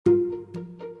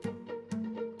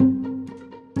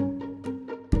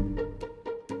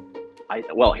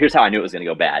well, here's how I knew it was going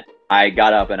to go bad. I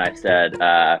got up and I said,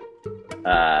 I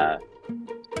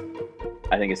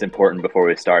think it's important before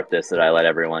we start this that I let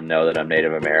everyone know that I'm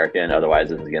Native American. Otherwise,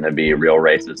 this is going to be real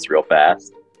racist real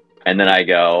fast. And then I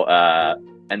go,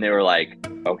 and they were like,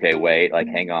 okay, wait, like,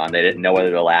 hang on. They didn't know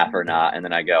whether to laugh or not. And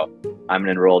then I go, I'm an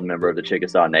enrolled member of the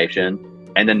Chickasaw Nation.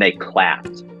 And then they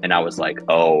clapped. And I was like,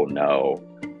 oh, no.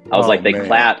 I was like, they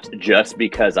clapped just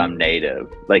because I'm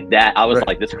Native. Like that. I was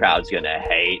like, this crowd's going to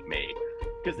hate me.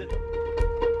 Because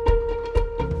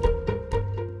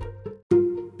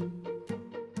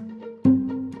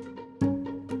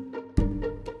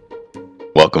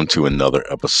Welcome to another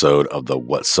episode of the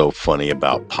What's So Funny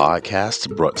About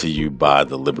podcast, brought to you by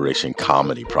the Liberation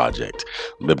Comedy Project,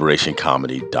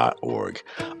 liberationcomedy.org.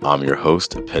 I'm your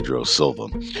host, Pedro Silva.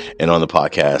 And on the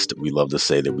podcast, we love to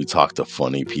say that we talk to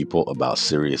funny people about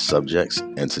serious subjects.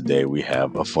 And today we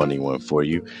have a funny one for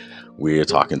you. We're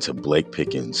talking to Blake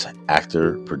Pickens,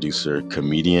 actor, producer,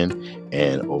 comedian,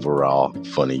 and overall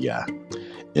funny guy.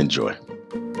 Enjoy.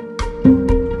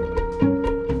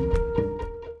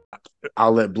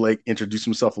 I'll let Blake introduce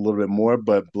himself a little bit more,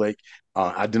 but Blake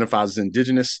identifies as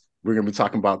Indigenous. We're going to be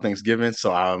talking about Thanksgiving,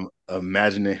 so I'm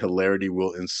imagining hilarity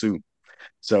will ensue.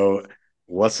 So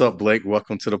what's up, Blake?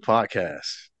 Welcome to the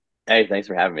podcast. Hey, thanks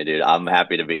for having me, dude. I'm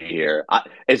happy to be here.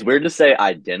 It's weird to say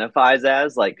identifies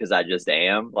as, like, because I just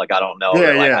am. Like, I don't know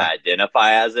that, like, I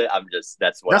identify as it.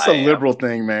 That's what I am. That's a liberal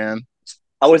thing, man.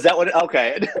 Oh, is that what?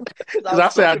 Okay. Because I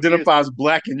say identify as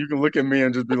black, and you can look at me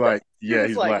and just be like, yeah,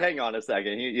 he's like, black. hang on a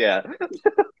second. Yeah.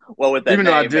 Well, with that Even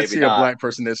though I name, did see not. a black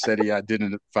person that said he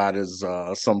identified as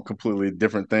some completely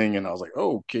different thing, and I was like,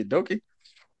 oh, kid dokie.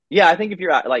 Yeah, I think if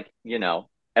you're like,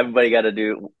 everybody got to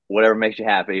do whatever makes you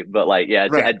happy. But like, yeah,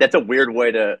 that's a weird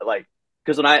way to like,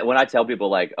 because when I tell people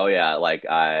like, oh yeah, like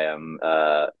I am,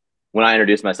 when I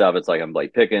introduce myself, it's like I'm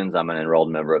Blake Pickens. I'm an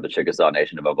enrolled member of the Chickasaw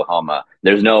Nation of Oklahoma.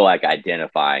 There's no like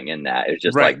identifying in that. It's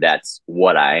just like that's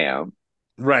what I am.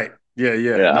 Right. Yeah.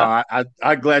 No,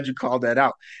 I'm glad you called that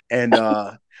out. And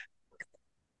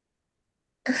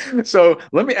so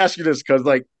let me ask you this, because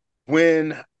like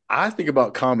when I think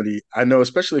about comedy, I know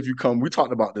especially if you we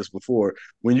talked about this before,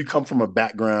 when you come from a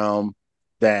background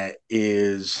that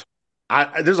is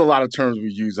there's a lot of terms we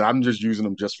use. I'm just using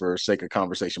them just for sake of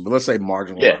conversation. But let's say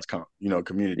marginalized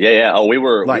community. Yeah. Oh, we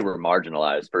were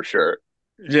marginalized for sure.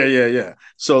 Yeah.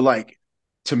 So like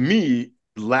to me,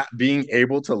 being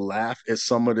able to laugh at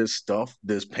some of this stuff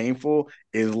that's painful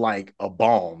is like a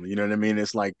balm. You know what I mean?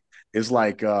 It's like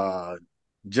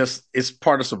just it's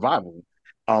part of survival.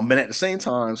 But at the same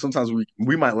time, sometimes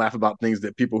we might laugh about things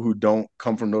that people who don't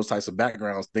come from those types of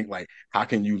backgrounds think like, how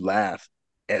can you laugh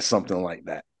at something like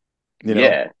that? You know?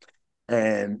 Yeah.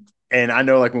 And I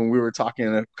know like when we were talking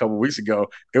a couple of weeks ago,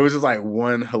 it was just like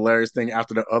one hilarious thing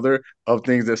after the other of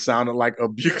things that sounded like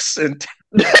abuse and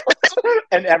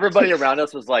and everybody around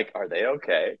us was like, are they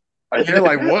okay? You're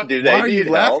like, what? Do they Why are you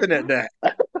help? laughing at that?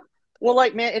 Well,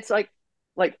 like, man, it's like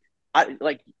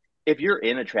if you're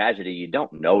in a tragedy, you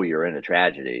don't know you're in a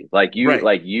tragedy. Like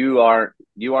you aren't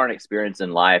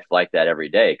experiencing life like that every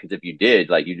day. Because if you did,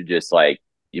 like, you'd just like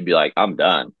you'd be like, I'm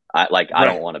done. I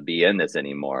don't want to be in this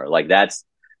anymore. Like that's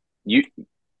you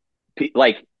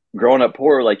like growing up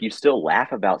poor. Like you still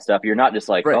laugh about stuff. You're not just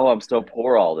like, oh, I'm still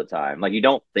poor all the time. Like you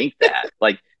don't think that.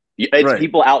 Like it's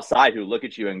people outside who look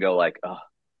at you and go like, oh,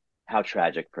 how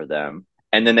tragic for them.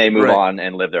 And then they move on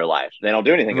and live their life. They don't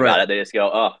do anything about it. They just go,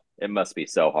 oh, it must be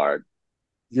so hard.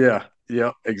 Yeah,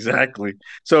 exactly.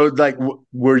 So like,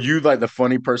 were you like the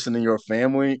funny person in your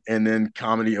family and then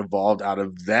comedy evolved out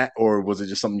of that? Or was it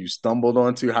just something you stumbled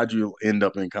onto? How'd you end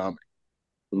up in comedy?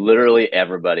 Literally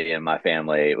everybody in my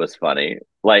family was funny.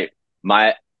 Like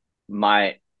my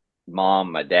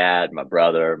mom, my dad, my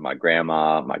brother, my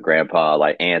grandma, my grandpa,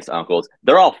 like aunts, uncles,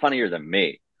 they're all funnier than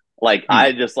me. Like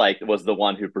I just like was the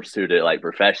one who pursued it like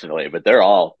professionally, but they're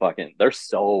all they're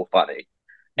so funny.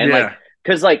 And like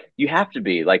because like you have to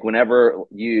be like whenever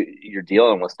you're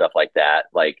dealing with stuff like that,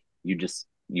 like you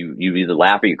either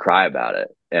laugh or you cry about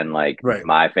it. And like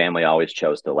my family always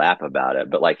chose to laugh about it.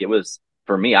 But like it was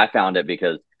for me, I found it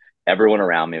because everyone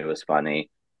around me was funny.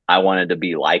 I wanted to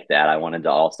be like that. I wanted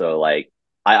to also like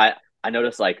I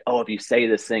noticed like, oh, if you say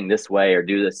this thing this way or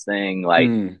do this thing, like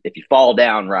if you fall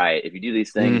down right, if you do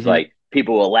these things, like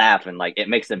people will laugh and like it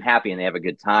makes them happy and they have a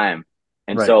good time.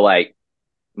 And so like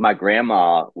my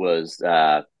grandma was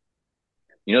the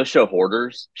show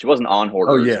Hoarders? She wasn't on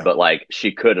Hoarders, but like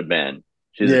she could have been.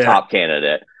 She's a top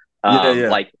candidate.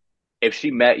 Like if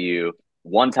she met you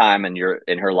one time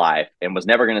in her life and was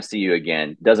never going to see you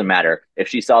again, doesn't matter. If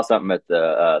she saw something at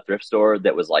the thrift store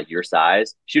that was like your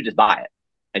size, she would just buy it.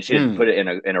 and she had put Mm. it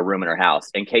in a room in her house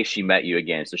in case she met you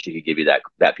again, so she could give you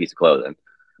that piece of clothing.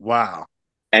 Wow.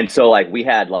 And so like we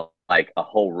had like a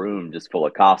whole room just full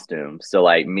of costumes. So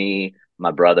like me,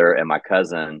 my brother, and my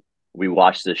cousin, we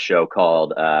watched this show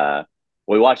called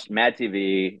we watched Mad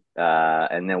TV,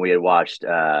 and then we had watched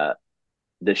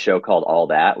this show called All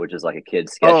That, which is like a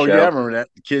kids sketch Oh yeah, I show. remember that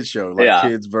the kids show, like Yeah.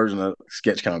 kids version of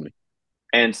sketch comedy.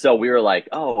 And so we were like,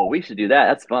 oh, we should do that.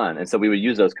 That's fun. And so we would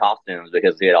use those costumes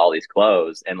because we had all these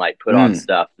clothes and like put on Mm.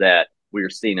 stuff that we were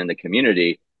seeing in the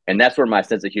community. And that's where my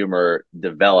sense of humor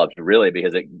developed really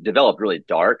because it developed really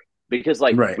dark because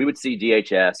like Right. we would see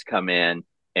DHS come in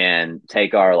and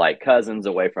take our like cousins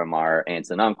away from our aunts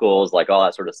and uncles, like all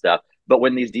that sort of stuff. But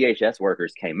when these DHS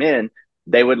workers came in,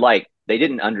 they would like, they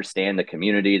didn't understand the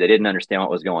community. They didn't understand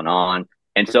what was going on.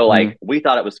 And so Mm. like we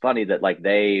thought it was funny that like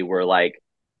they were like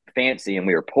fancy and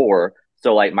we were poor.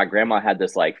 So like my grandma had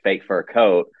this like fake fur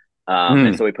coat.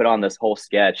 And Mm. so we put on this whole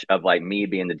sketch of like me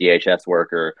being the DHS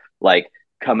worker, like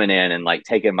coming in and like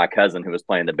taking my cousin who was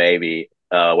playing the baby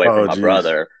away from Oh my geez.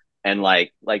 brother. And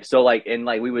like, so like, and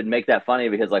like we would make that funny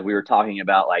because like we were talking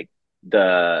about like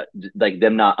the, like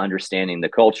them not understanding the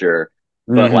culture,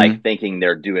 but like Hmm. thinking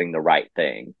they're doing the right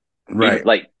thing. Even Right.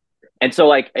 like, and so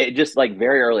like it just like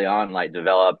very early on, like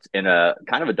developed in a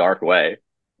kind of a dark way.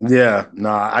 Yeah,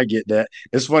 nah, I get that.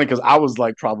 It's funny because I was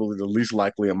like probably the least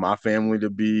likely in my family to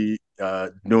be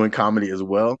doing comedy as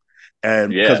well.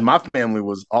 And because Yeah. my family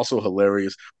was also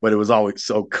hilarious, but it was always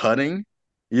so cutting.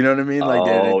 You know what I mean? Like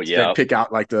Oh, they yep. pick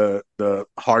out like the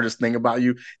hardest thing about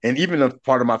you. And even a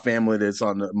part of my family that's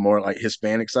on the more like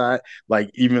Hispanic side, like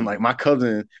even like Mhm. my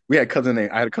cousin, we had a cousin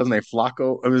named I had a cousin named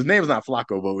Flacco. His name's not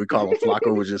Flacco, but we call him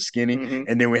Flacco, was just skinny. Hmm.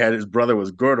 And then we had his brother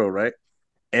was Gordo, right?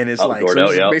 And it's Oh, like, so we Gordo.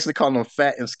 just Yep. basically call them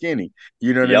fat and skinny.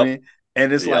 You know what I Yep. mean?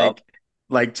 And it's Yep.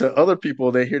 like to other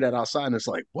people, they hear that outside and it's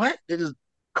like, what? They just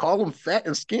call them fat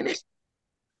and skinny,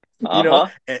 you Uh know?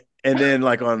 huh. And then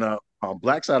like on the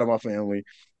black side of my family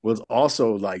was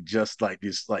also like just like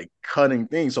this like cutting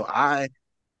thing. So I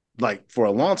like for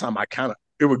a long time, I kind of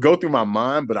it would go through my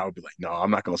mind, but I would be like, no,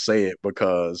 I'm not gonna say it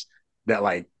because that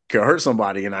like could hurt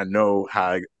somebody, and I know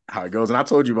how it goes. And I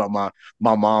told you about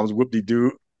my mom's whoop de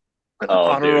doo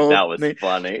Oh, honor dude, roll that was thing.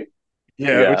 funny.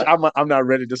 Yeah, which Yeah. I'm not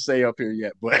ready to say up here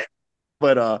yet, but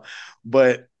but uh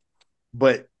but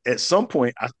but at some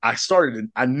point I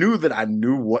started I knew that I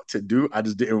knew what to do. I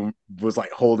just didn't was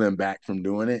like holding back from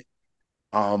doing it.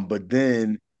 But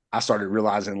then I started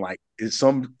realizing like in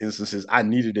some instances I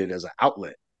needed it as an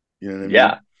outlet. You know what I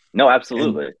Yeah. mean? No,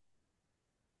 And absolutely.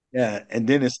 yeah, and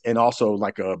then it's and also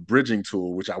like a bridging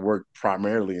tool, which I work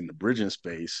primarily in the bridging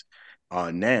space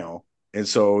now. And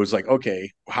so it's like,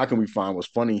 okay, how can we find what's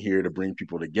funny here to bring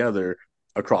people together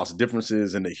across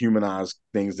differences and to humanize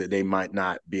things that they might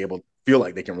not be able to feel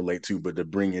like they can relate to, but to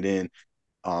bring it in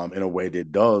a way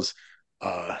that does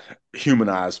uh,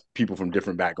 humanize people from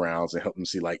different backgrounds and help them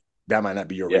see like that might not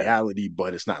be your Yeah. reality,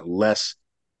 but it's not less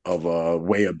of a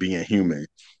way of being human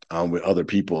with other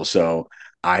people. So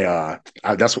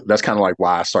that's kind of like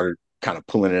why I started kind of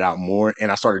pulling it out more,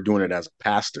 and I started doing it as a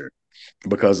pastor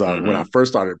because when I Hmm.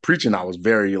 first started preaching, I was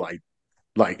very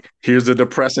like here's the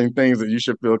depressing things that you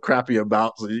should feel crappy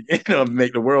about, so you know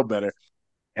make the world better.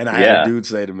 And I had a Yeah. dude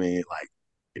say to me like,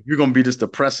 if you're gonna be this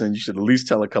depressing, you should at least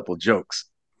tell a couple jokes.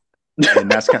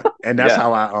 And Yeah.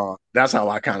 that's how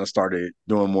I kind of started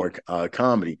doing more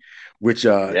comedy, which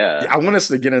Yeah. I want us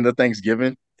to get into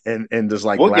Thanksgiving and just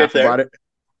like We'll get laugh about there. it.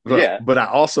 But Yeah. but I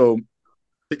also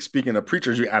speaking of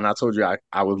preachers, and I told you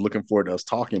I was looking forward to us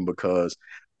talking because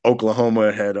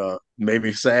Oklahoma had made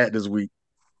me sad this week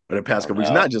or the past Oh couple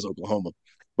weeks. Not no. just Oklahoma,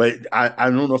 but I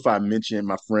don't know if I mentioned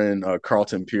my friend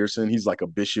Carlton Pearson. He's like a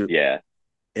bishop Yeah.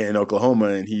 in Oklahoma,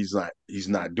 and he's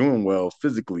not doing well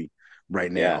physically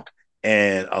right Yeah. now.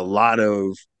 And a lot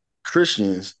of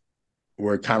Christians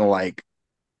were kind of like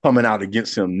coming out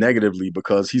against him negatively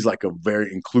because he's like a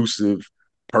very inclusive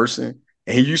person,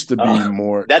 and he used to be Oh,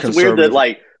 more that's weird that conservative.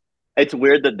 like it's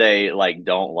weird that they like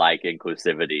don't like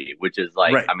inclusivity, which is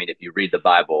like, Right, I mean, if you read the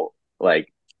Bible,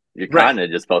 like you're right, kind of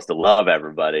just supposed to love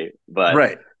everybody, but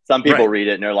right, some people right. read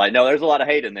it and they're like, no, there's a lot of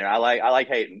hate in there. I like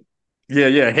hating. Yeah,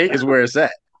 yeah. Hate is where it's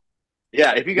at.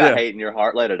 Yeah, if you got Yeah, hate in your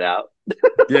heart, let it out.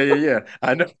 yeah, yeah, yeah.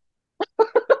 I know.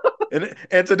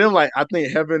 And to them, like I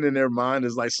think heaven in their mind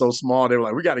is like so small. They're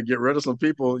like, we got to get rid of some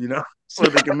people, so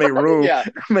they can make room, Yeah.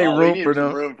 make Oh, we room for need some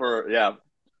them. room for yeah.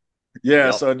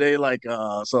 Yeah, Yep. so they like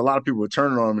so a lot of people were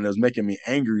turning on him and it was making me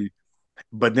angry.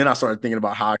 But then I started thinking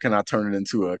about how can I turn it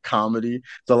into a comedy.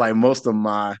 So like most of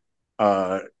my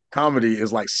uh comedy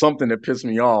is like something that pissed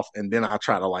me off and then I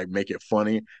try to like make it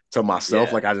funny to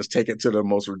myself. Yeah. Like I just take it to the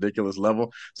most ridiculous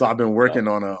level. So I've been Yep. working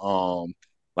on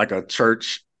like a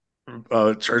church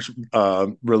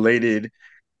related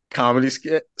comedy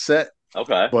skit set,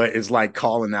 Okay. but it's like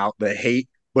calling out the hate,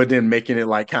 but then making it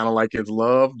like kind of like it's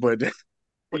love, but Yeah,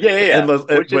 yeah, yeah.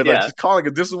 Which is but like yeah. just calling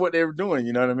it, this is what they were doing,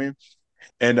 you know what I mean?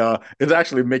 And it's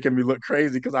actually making me look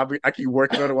crazy because I keep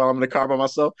working on it while I'm in the car by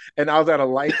myself. And I was at a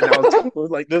light and I was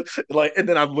like this, like, and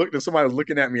then I looked and somebody was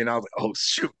looking at me and I was like, oh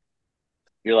shoot.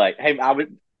 You're like, hey, I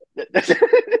would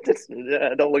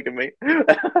don't look at me.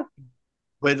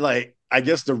 But like, I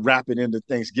guess to wrap it into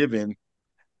Thanksgiving,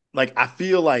 like I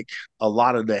feel like a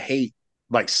lot of the hate,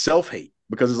 like self hate,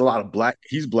 because there's a lot of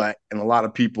he's black, and a lot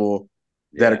of people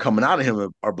that are Yeah. coming out of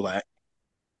him are black,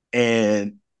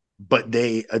 and but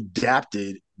they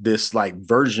adapted this like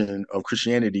version of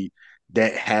Christianity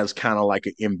that has kind of like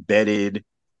an embedded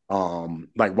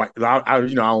like white you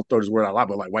know I don't throw this word out loud,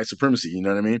 but like white supremacy, you know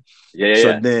what I mean? Yeah, yeah, So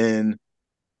yeah. then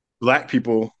black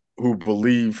people who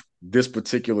believe this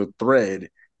particular thread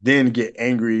then get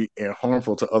angry and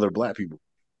harmful to other black people,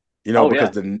 you know, Oh yeah.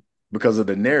 because of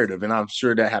the narrative. And I'm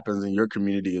sure that happens in your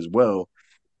community as well.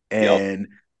 Yep. And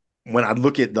when I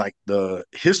look at like the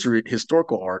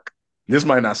historical arc, this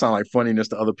might not sound like funniness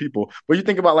to other people, but you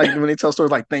think about like when they tell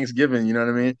stories like Thanksgiving, you know what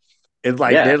I mean? It's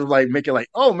like Yeah. they're like making like,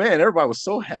 oh man, everybody was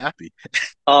so happy.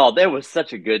 Oh, there was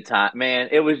such a good time, man.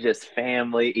 It was just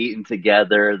family eating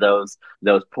together. Those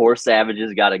poor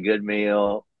savages got a good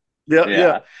meal. Yeah, yeah.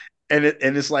 Yeah. And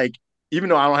it's like, even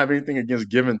though I don't have anything against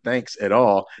giving thanks at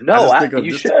all, I No, just think of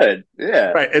you this should.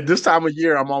 Yeah. right at this time of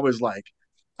year. I'm always like,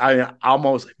 I'm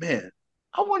always like, man,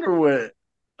 I wonder what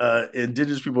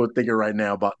indigenous people are thinking right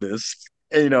now about this.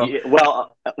 And, you know, Yeah,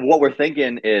 well, what we're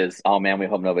thinking is, oh man, we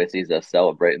hope nobody sees us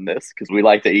celebrating this because we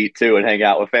like to eat too and hang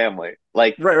out with family.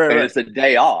 Like, right, right, and right, it's a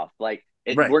day off. Like,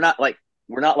 right, we're not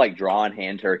like drawing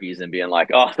hand turkeys and being like,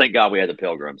 oh, thank God we had the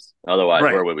pilgrims. Otherwise,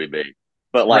 right, where would we be?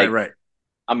 But right, like, right.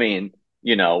 I mean,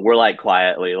 we're like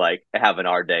quietly like having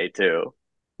our day too.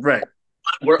 Right.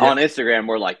 We're Yeah. on Instagram.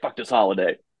 We're like, fuck this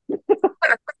holiday,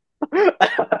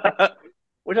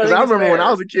 which I Because think I is remember when I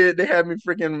fair. was a kid, they had me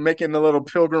freaking making the little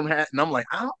pilgrim hat, and I'm like,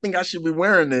 I don't think I should be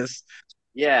wearing this.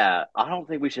 Yeah, I don't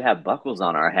think we should have buckles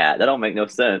on our hat. That don't make no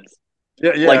sense.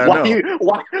 Yeah, yeah, Like, I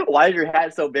know. why is your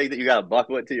hat so big that you got to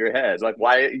buckle it to your head? Like,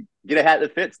 why get a hat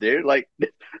that fits, dude? Like,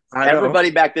 I know.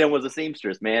 everybody back then was a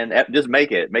seamstress, man. Just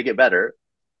make it better.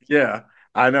 Yeah,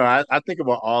 I know. I think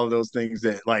about all of those things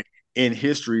that, like, in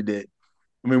history, that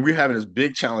I mean, we're having this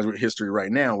big challenge with history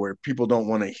right now where people don't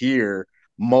want to hear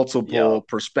multiple Yo,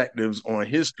 perspectives on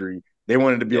history. They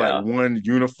want it to be like yeah, one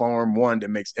uniform one that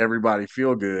makes everybody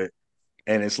feel good.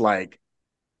 And it's like,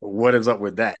 what is up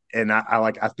with that? And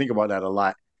I think about that a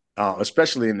lot,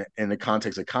 especially in the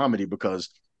context of comedy, because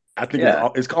I think yeah.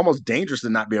 it's almost dangerous to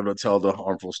not be able to tell the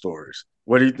harmful stories.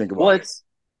 What do you think Well,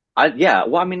 about it? yeah.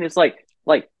 Well, I mean, it's like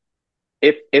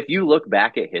if you look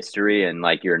back at history and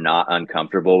like you're not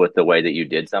uncomfortable with the way that you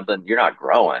did something, you're not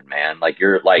growing, man.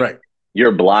 Right.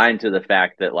 You're blind to the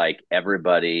fact that like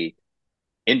everybody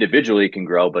individually can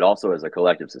grow, but also as a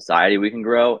collective society, we can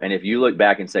grow. And if you look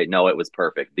back and say, no, it was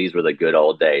perfect, these were the good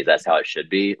old days, that's how it should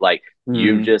be. Like,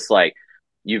 you've Mm-hmm. just like,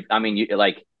 I mean, you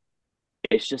like,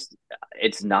 it's just,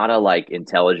 it's not a like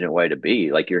intelligent way to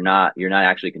be. Like, you're not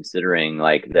actually considering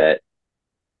like that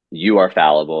you are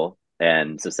fallible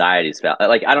and society's fallible.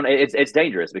 Like, I don't, it's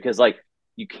dangerous because like,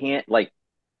 you can't like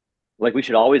we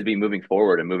should always be moving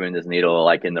forward and moving this needle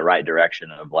like in the right direction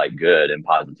of like good and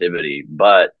positivity.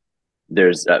 But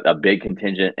there's a big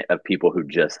contingent of people who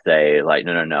just say like,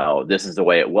 no, no, no, this is the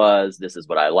way it was. This is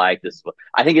what I like. This is what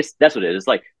I think that's what it is. It's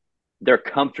like they're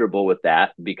comfortable with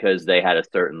that because they had a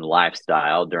certain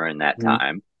lifestyle during that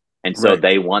time. And so Right.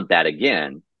 they want that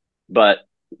again. But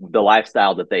the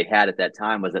lifestyle that they had at that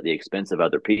time was at the expense of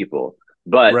other people.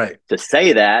 But Right. to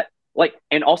say that, like,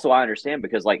 and also I understand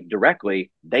because like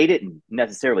directly, they didn't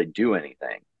necessarily do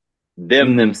anything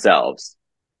Mm-hmm. themselves.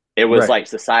 It was Right. like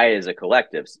society as a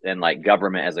collective and like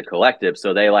government as a collective.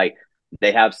 So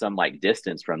they have some like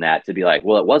distance from that to be like,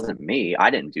 well, it wasn't me. I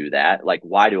didn't do that. Like,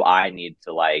 why do I need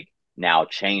to like now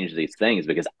change these things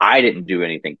because I didn't do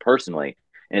anything personally?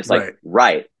 And it's like, Right.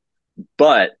 right.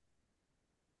 But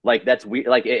like, that's we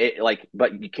like like,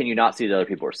 but can you not see that other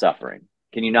people are suffering?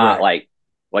 Can you not Right.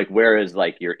 like, where is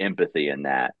like your empathy in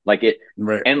that? Like it,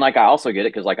 Right. and like, I also get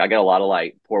it because like I get a lot of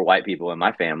like poor white people in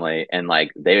my family and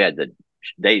like they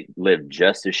lived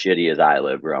just as shitty as I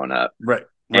lived growing up. Right.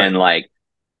 Right. And like,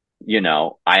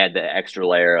 I had the extra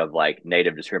layer of like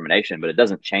native discrimination, but it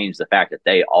doesn't change the fact that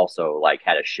they also like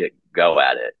had a shit go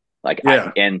at it. Like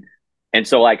Yeah. and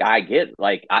so like I get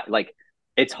like I like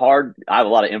it's hard. I have a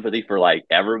lot of empathy for like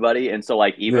everybody. And so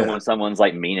like even Yeah. when someone's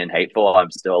like mean and hateful, I'm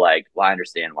still like, well, I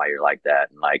understand why you're like that.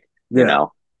 And like, you Yeah.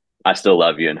 know. I still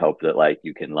love you and hope that like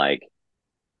you can like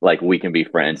we can be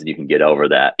friends and you can get over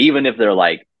that, even if they're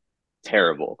like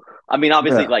terrible. I mean,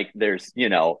 obviously, Yeah, like there's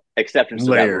exceptions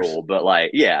to that layers. rule, but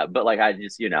like yeah, but like I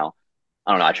just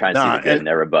I don't know. I try and see the Nah, good in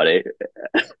everybody.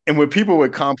 and with people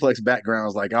with complex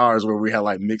backgrounds like ours, where we have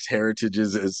like mixed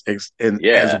heritages as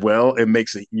Yeah, well, it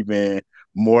makes it even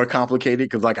more complicated.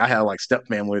 Because like I have like step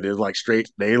family that's like straight,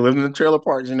 they lived in the trailer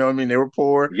parks. You know what I mean? They were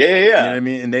poor. yeah, yeah, You know yeah. what I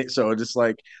mean? And they so just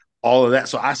like all of that.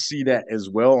 So I see that as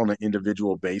well on an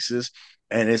individual basis,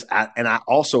 and I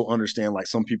also understand like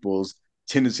some people's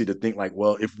tendency to think like,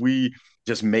 well, if we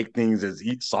just make things as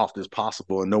soft as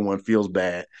possible and no one feels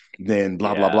bad, then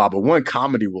blah blah Yeah. blah. But one,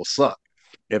 comedy will suck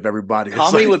if everybody is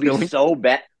Comedy like would be feeling so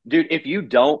bad, dude. If you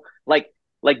don't like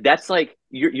that's like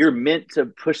you're meant to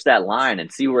push that line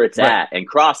and see where it's right, at and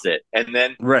cross it and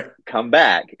then right, come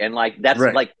back. And like that's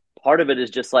right, like part of it is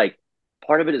just like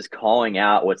part of it is calling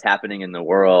out what's happening in the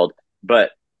world,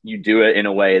 but you do it in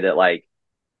a way that like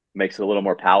makes it a little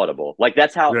more palatable. Like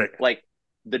that's how right, like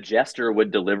the jester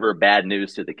would deliver bad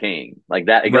news to the king. Like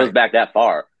that, it goes right. back that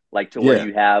far. Like to where Yeah,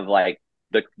 you have like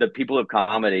the people of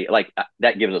comedy. Like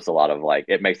that gives us a lot of like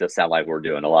it makes us sound like we're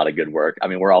doing a lot of good work. I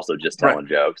mean, we're also just right, telling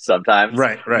jokes sometimes,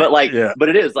 right, right. but like Yeah, but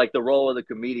it is like the role of the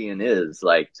comedian is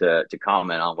like to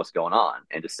comment on what's going on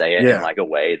and to say it in yeah, like a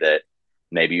way that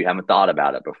maybe you haven't thought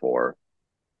about it before.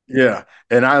 yeah.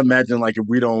 And I imagine like if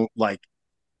we don't like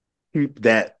keep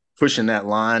that pushing that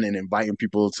line and inviting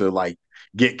people to like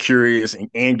get curious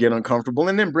and get uncomfortable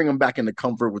and then bring them back into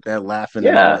comfort with that laughing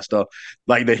and all Yeah. that stuff,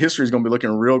 like the history is going to be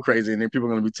looking real crazy, and then people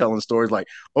are going to be telling stories like,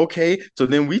 okay, so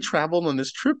then we traveled on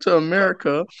this trip to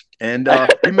America, and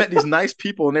we met these nice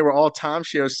people and they were all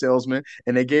timeshare salesmen,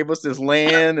 and they gave us this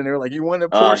land and they were like, you want a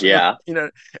portion of, Yeah.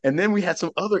 and then we had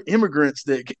some other immigrants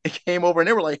that came over and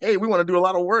they were like, hey, we want to do a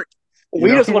lot of work,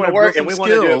 We just we want want to to build work and some we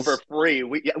want to do it for skills. free.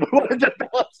 We want to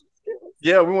develop some skills.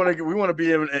 Yeah, we want to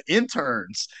be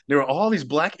interns. There were all these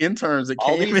black interns that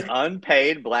All came these in.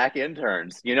 unpaid black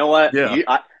interns. You know what? Yeah,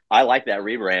 I like that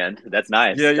rebrand. That's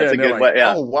yeah, nice. yeah. That's a And they're good like, way.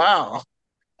 Yeah. oh wow,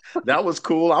 that was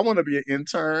cool. I want to be an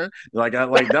intern. Like I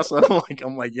like that's what I'm like.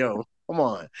 I'm like, yo, come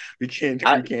on,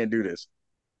 I we can't do this.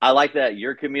 I like that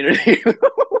your community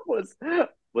was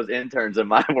was interns and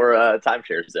mine were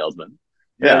timeshare salesmen.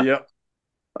 Yeah, Yeah. yeah.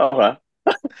 Okay.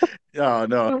 Oh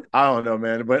no, I don't know,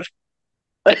 man. But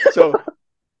so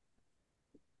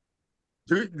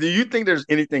do you think there's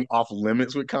anything off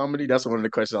limits with comedy? That's one of the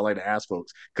questions I like to ask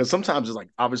folks. Because sometimes it's like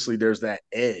obviously there's that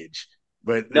edge,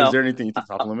 but is No, there anything you I, think is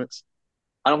off limits?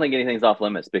 I don't think anything's off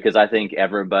limits because I think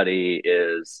everybody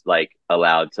is like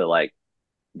allowed to like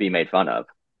be made fun of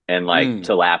and like Mm,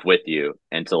 to laugh with you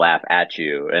and to laugh at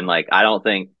you. And like I don't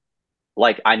think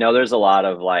like I know there's a lot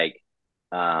of like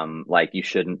you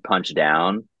shouldn't punch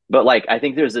down, but like I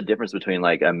think there's a difference between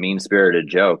like a mean-spirited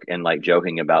joke and like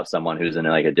joking about someone who's in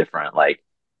like a different like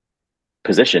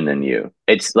position than you.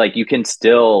 It's like you can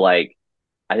still like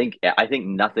I think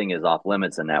nothing is off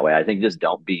limits in that way. I think just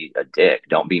don't be a dick,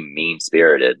 don't be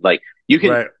mean-spirited. Like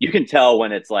right, you can tell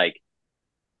when it's like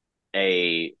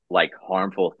a like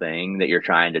harmful thing that you're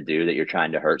trying to do, that you're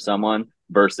trying to hurt someone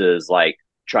versus like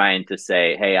trying to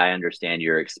say, "Hey, I understand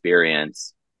your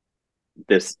experience.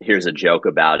 This here's a joke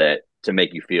about it to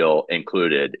make you feel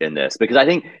included in this." Because I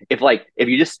think if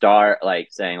you just start like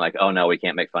saying like, "Oh no, we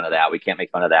can't make fun of that. We can't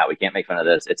make fun of that. We can't make fun of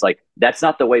this." It's like that's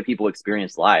not the way people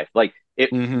experience life. Like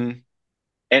it mm-hmm,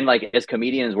 and like as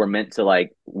comedians we're meant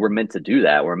to do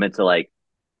that. We're meant to like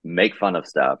make fun of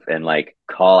stuff and like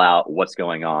call out what's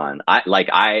going on.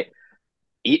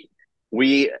 E-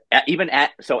 we even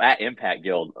at so at Impact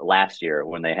Guild last year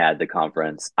when they had the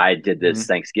conference, I did mm-hmm, this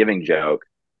Thanksgiving joke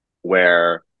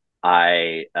where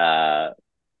I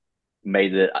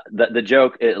made the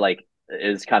joke it like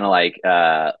is kind of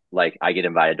like I get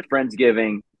invited to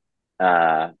Friendsgiving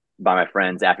by my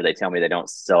friends after they tell me they don't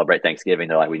celebrate Thanksgiving.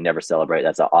 They're like, "We never celebrate.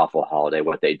 That's an awful holiday.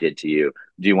 What they did to you.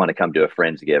 Do you want to come to a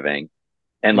Friendsgiving?"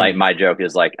 And like mm, my joke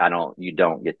is like, you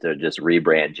don't get to just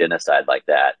rebrand genocide like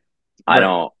that. I right.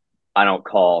 don't, I don't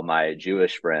call my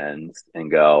Jewish friends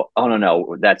and go, "Oh no,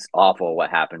 no, that's awful.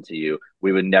 What happened to you?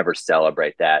 We would never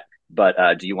celebrate that." But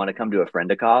do you want to come to a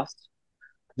friend of cost?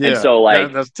 And Yeah, so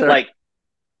that's terrible. like,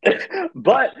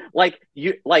 but like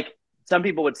you, like some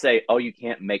people would say, "Oh, you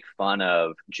can't make fun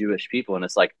of Jewish people," and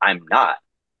it's like,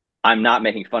 I'm not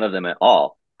making fun of them at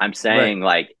all. I'm Right, saying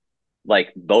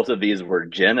like both of these were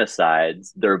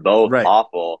genocides. They're both right,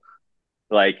 awful.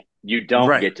 Like you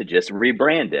don't right, get to just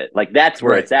rebrand it. Like that's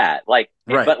where right, it's at.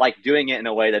 right, But like doing it in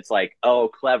a way that's like, oh,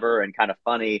 clever and kind of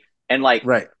funny and like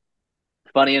right.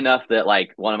 funny enough that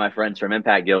like one of my friends from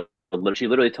Impact Guild, she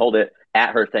literally told it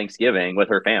at her Thanksgiving with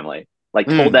her family. like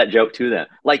told Mm, that joke to them.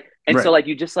 Like, and so right, like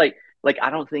you just like I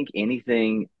don't think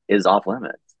anything is off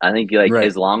limits. I think like right,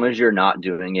 as long as you're not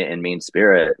doing it in mean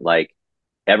spirit, like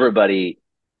everybody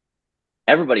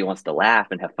everybody wants to laugh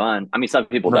and have fun. I mean, some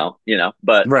people right, don't,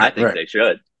 but I right, think right, they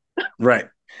should. right.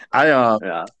 I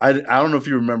Yeah, I don't know if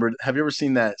you remember. Have you ever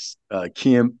seen that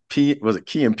Key and P was it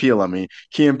Key and Peele? I mean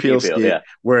Key and Key Peele and Peele. skit Yeah.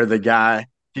 where the guy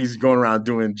he's going around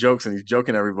doing jokes and he's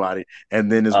joking everybody,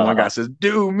 and then this one guy Uh-huh. says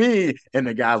 "Do me," and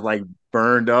the guy's like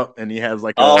burned up, and he has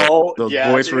like a Oh those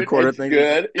yeah, voice dude, recorder it's things. He's like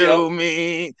good. Yep. "Do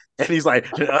me," and he's like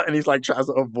tries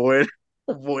to avoid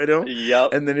him,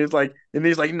 Yep. and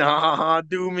he's like Nah,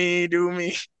 do me,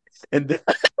 and then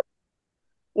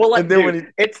Well, and like, then dude, when he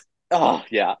it's oh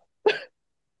yeah.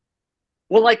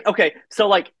 Well, like, okay, so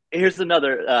like, here's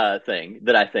another thing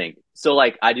that I think. So,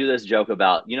 like, I do this joke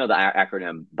about the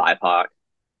acronym BIPOC,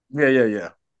 yeah,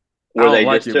 I where don't they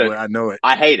like just it, took. but I know it.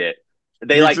 I hate it.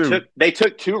 They Me like too.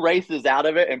 took two races out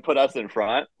of it and put us in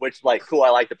front, which like cool. I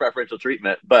like the preferential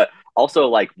treatment, but also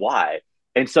like why?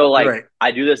 And so like Right.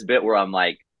 I do this bit where I'm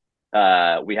like,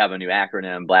 we have a new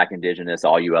acronym, Black, Indigenous,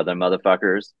 all you other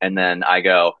motherfuckers, and then I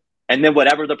go, and then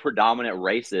whatever the predominant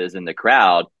race is in the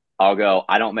crowd, I'll go.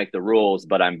 I don't make the rules,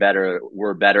 but I'm better.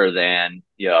 We're better than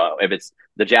if it's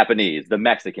the Japanese, the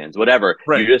Mexicans, whatever.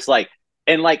 You Right. just like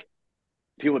and like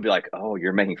people would be like, "Oh,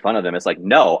 you're making fun of them." It's like,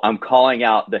 no, I'm calling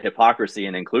out the hypocrisy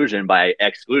and inclusion by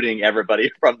excluding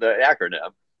everybody from the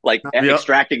acronym, like Yep.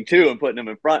 extracting two and putting them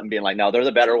in front and being like, "No, they're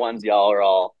the better ones.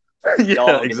 Y'all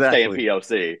Yeah, all get to stay in exactly.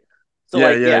 POC." So Yeah,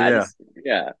 like, yeah, yeah, I yeah. just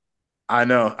yeah, I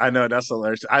know. That's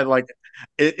hilarious. I like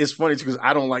it's funny too because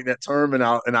I don't like that term, and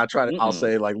I'll mm-mm,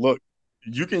 say like, look,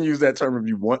 you can use that term if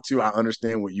you want to. I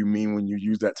understand what you mean when you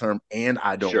use that term, and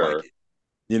I don't like sure, it.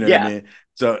 You know what I yeah, mean?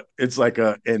 So it's like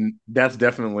and that's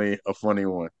definitely a funny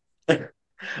one.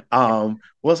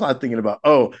 What was I thinking about?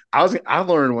 Oh, I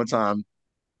learned one time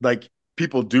like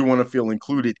people do want to feel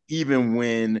included even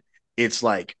when it's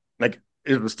like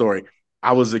here's the story.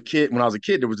 I was a kid when I was a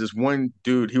kid. There was this one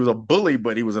dude. He was a bully,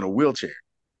 but he was in a wheelchair,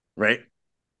 right?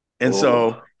 And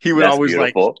so oh, he would that's always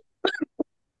like. beautiful,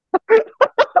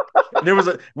 There was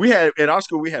a we had at our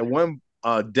school we had one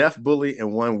deaf bully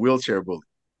and one wheelchair bully,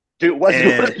 dude. What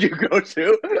and did you go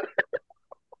to?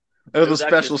 it It was a was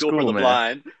actually a special school for school, the man.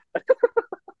 blind.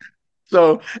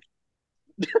 So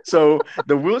So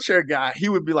the wheelchair guy, he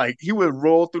would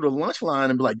roll through the lunch line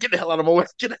and be like, "Get the hell out of my way!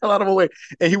 Get the hell out of my way!"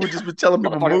 And he would just be telling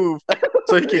people Motherfucker. move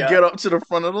so he could Yeah, get up to the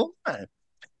front of the line.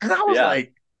 And I was yeah,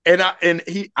 like,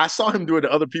 I saw him do it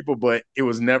to other people, but it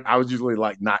was never. I was usually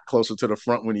like not closer to the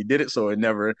front when he did it, so it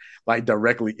never like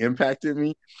directly impacted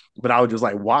me. But I would just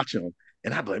like watch him,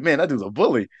 and I'd be like, "Man, that dude's a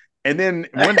bully." And then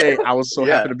one day I was so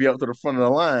happy yeah. to be up to the front of the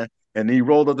line, and he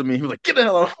rolled up to me. He was like, "Get the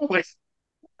hell out of my way!"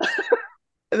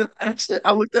 And then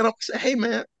I looked at him. I said, "Hey,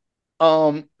 man."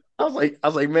 I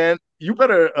was like, man, you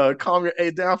better calm your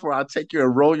A down for I'll take you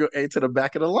and roll your A to the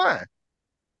back of the line.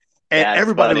 And That's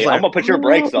everybody was funny. I'm like, gonna put your oh.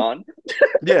 brakes on.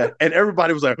 Yeah. And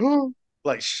everybody was like, oh,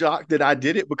 like shocked that I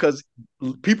did it because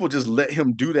people just let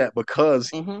him do that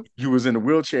because Mm-hmm. he was in a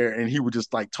wheelchair and he would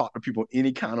just like talk to people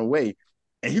any kind of way.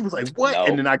 And he was like, what?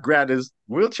 And No. then I grabbed his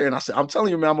wheelchair and I said, I'm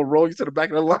telling you, man, I'm gonna roll you to the back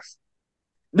of the line.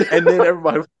 And then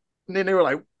and then they were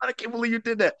like, I can't believe you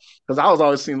did that. Because I was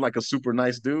always seemed like a super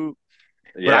nice dude,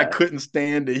 but I Yeah, couldn't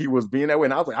stand that he was being that way.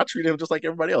 And I was like, I treated him just like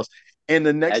everybody else. And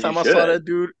the next as you time I saw should. that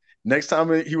dude, next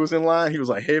time he was in line, he was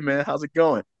like, hey man, how's it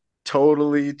going?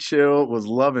 Totally chill, was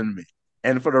loving me.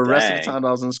 And for the rest of the Dang. time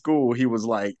I was in school, he was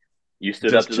like You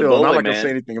stood up just to the chill. Not bully, like I'm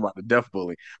saying man. anything about the deaf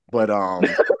bully, but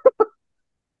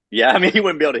Yeah, I mean, he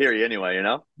wouldn't be able to hear you anyway.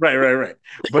 right.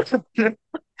 But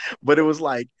but it was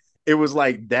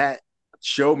like that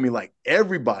showed me like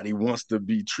everybody wants to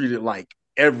be treated like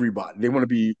everybody. They want to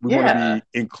be we want to Yeah. be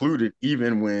included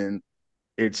even when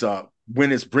it's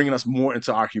bringing us more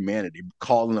into our humanity,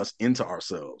 calling us into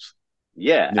ourselves.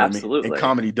 Yeah, You know what I mean? And absolutely.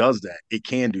 comedy does that. It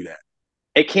can do that.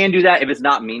 It can do that if it's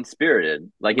not mean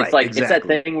spirited. Right. It's that Exactly.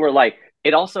 thing where like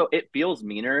it feels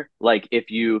meaner. Like if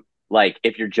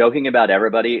you're joking about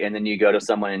everybody and then you go to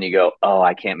someone and you go, "Oh,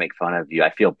 I can't make fun of you.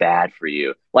 I feel bad for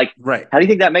you." Like, Right. how do you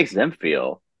think that makes them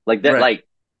feel? Like that Right. like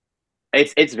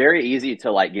it's very easy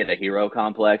to like get a hero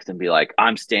complex and be like,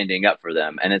 I'm standing up for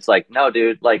them. And it's like, no,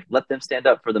 dude, like let them stand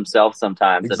up for themselves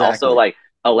sometimes. And also Exactly. like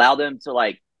allow them to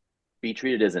like be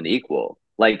treated as an equal.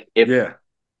 Like Yeah.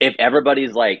 if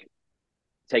everybody's like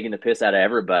taking the piss out of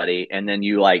everybody and then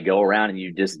you like go around and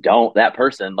you just don't that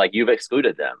person, like you've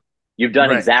excluded them. You've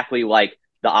done Right. exactly like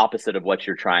the opposite of what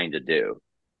you're trying to do.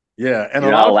 Yeah. And a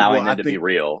You're not lot of people, allowing I them to be think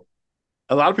real.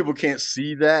 a lot of people can't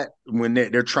see that when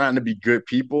they're trying to be good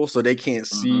people, so they can't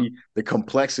Hmm. see the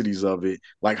complexities of it,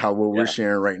 like how what we're Yeah.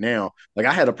 sharing right now. Like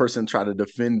I had a person try to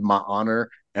defend my honor,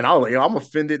 and I was like, yo, I'm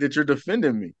offended that you're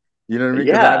defending me. You know what I mean?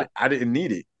 Because Yeah. I didn't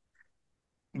need it,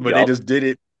 but they Yup. just did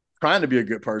it trying to be a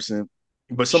good person.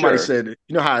 But somebody Sure. said,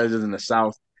 you know how it is in the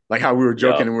South, like how we were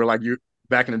joking Yup. and we are like, you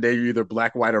back in the day, you're either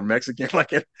black, white, or Mexican.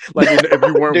 If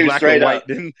you weren't Dude, black or straight white, up.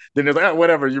 then it's like, oh,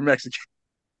 whatever, you're Mexican.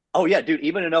 Oh yeah, dude.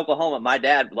 Even in Oklahoma, my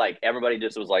dad, like, everybody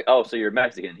just was like, "Oh, so you're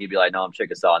Mexican?" He'd be like, "No, I'm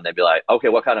Chickasaw," and they'd be like, "Okay,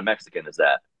 what kind of Mexican is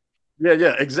that?" Yeah,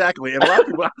 yeah, exactly. And a lot of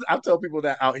people, I tell people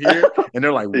that out here, and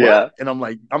they're like, "What?" Yeah, And I'm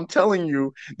like, "I'm telling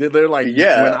you that they're like, when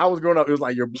yeah, I was growing up, it was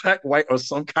like you're black, white, or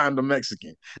some kind of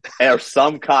Mexican." or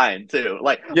some kind too.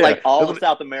 Like, Yeah, like all of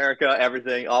South America,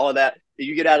 everything, all of that.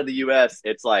 You get out of the U.S.,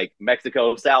 it's like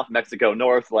Mexico South, Mexico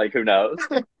North. Like, who knows?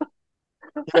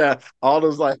 yeah, all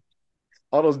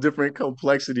those different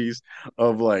complexities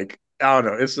of like, I don't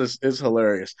know. It's just it's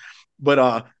hilarious.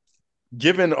 But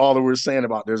given all that we're saying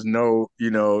about there's no,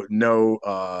 no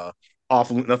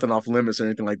off nothing off limits or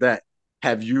anything like that,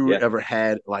 have you Yeah. ever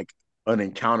had like an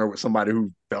encounter with somebody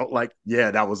who felt like,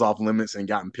 yeah, that was off limits and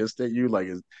gotten pissed at you? Like,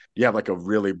 you have like a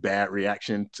really bad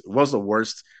reaction? What's the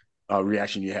worst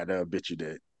reaction you had to a bitch you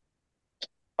did?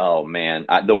 Oh man,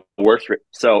 the worst.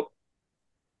 So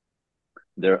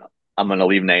there, I'm gonna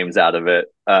leave names out of it.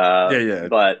 Yeah, yeah.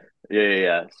 But yeah, yeah,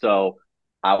 yeah. So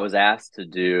I was asked to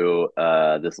do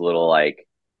this little like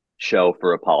show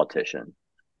for a politician,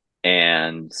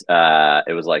 and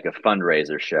it was like a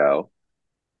fundraiser show,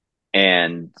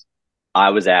 and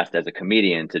I was asked as a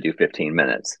comedian to do 15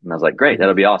 minutes, and I was like, great,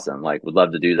 that'll Hmm. be awesome. Like, would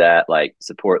love to do that. Like,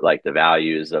 support like the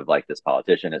values of like this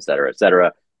politician, et cetera, et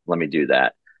cetera. Let me do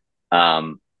that.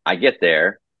 I get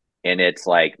there and it's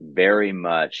like very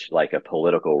much like a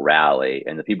political rally,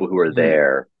 and the people who are Hmm.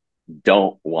 there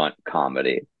don't want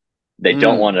comedy. They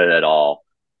don't want Mm. it at all.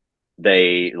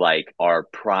 They like are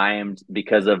primed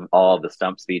because of all the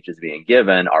stump speeches being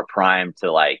given, are primed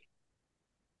to like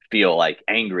feel like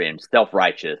angry and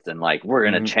self-righteous and like we're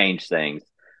going to Hmm. change things.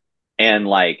 And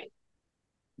like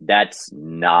that's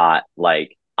not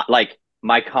like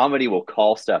my comedy will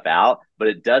call stuff out, but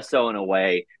it does so in a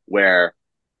way where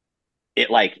it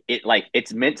like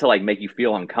it's meant to like make you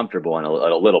feel uncomfortable in a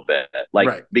little bit, like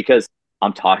Right. because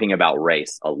I'm talking about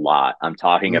race a lot, I'm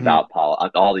talking Hmm. about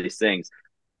all these things,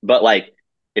 but like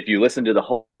if you listen to the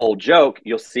whole joke,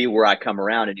 you'll see where I come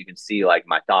around and you can see like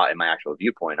my thought and my actual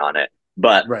viewpoint on it.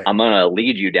 But Right. I'm gonna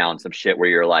lead you down some shit where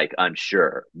you're like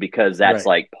unsure, because that's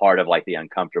Right. like part of like the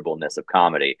uncomfortableness of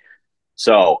comedy.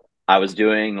 So I was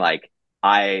doing like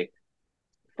I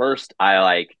first I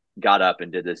like got up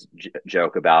and did this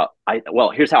joke about I well,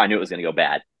 here's how I knew it was going to go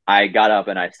bad. I got up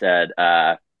and I said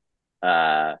uh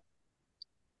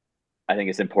I think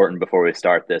it's important before we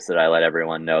start this that I let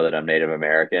everyone know that I'm Native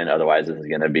American, otherwise this is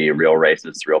going to be real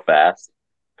racist real fast.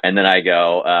 And then I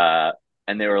go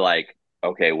and they were like,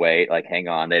 okay, wait, like hang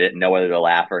on, they didn't know whether to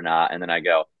laugh or not. And then I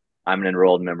go, I'm an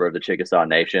enrolled member of the Chickasaw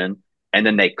Nation. And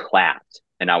then they clapped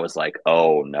and I was like,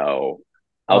 oh no.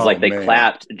 I was Oh like, they man.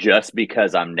 clapped just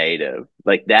because I'm native.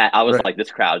 Like that, I was Right. like,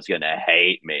 this crowd's gonna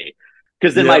hate me.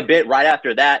 Because then my Yep. bit right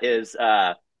after that is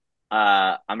I'm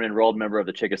an enrolled member of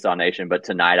the Chickasaw Nation, but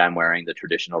tonight I'm wearing the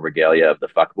traditional regalia of the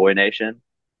Fuckboy Nation.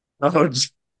 Oh,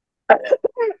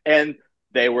 And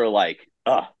they were like,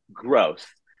 ugh, gross.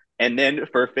 And then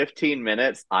for 15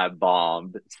 minutes, I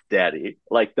bombed steady,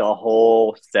 like the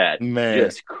whole set, man.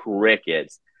 just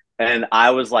crickets. And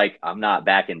I was like, I'm not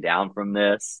backing down from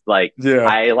this. Yeah.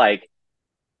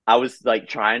 I was like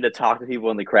trying to talk to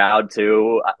people in the crowd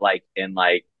too, like, and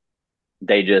like,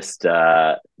 they just,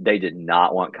 they did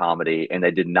not want comedy and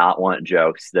they did not want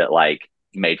jokes that like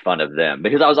made fun of them,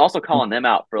 because I was also calling them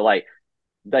out for like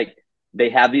they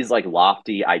have these like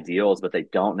lofty ideals, but they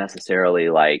don't necessarily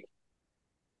like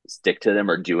stick to them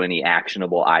or do any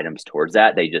actionable items towards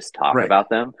that. They just talk Right. about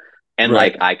them. And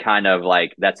Right. like I kind of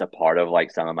like that's a part of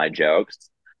like some of my jokes.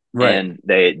 Right. And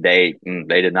they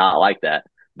did not like that.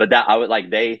 But that I would like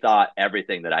they thought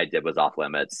everything that I did was off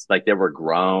limits. Like there were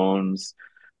groans.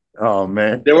 Oh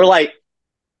man. There were like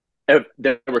if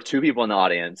there were two people in the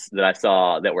audience that I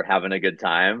saw that were having a good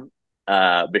time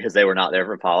because they were not there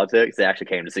for politics. They actually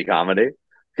came to see comedy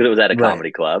because it was at a Right.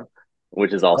 comedy club,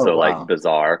 which is Oh also like wow.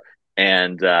 bizarre.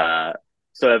 And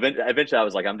so eventually I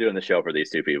was like, I'm doing the show for these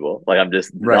two people. Like I'm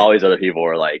just Right. all these other people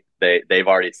were like they've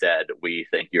already said we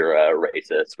think you're a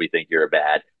racist, we think you're a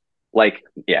bad. Like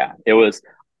yeah, it was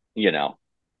you know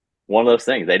one of those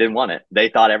things. They didn't want it. They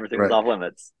thought everything was Right. off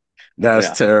limits. That's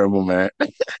Yeah. terrible, man.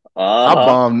 Uh I huh.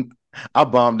 bombed. I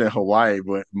bombed in Hawaii,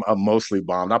 but I mostly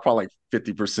bombed. I probably like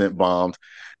 50% bombed,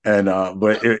 and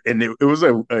but it was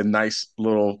a nice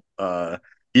little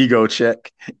ego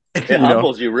check, It you know.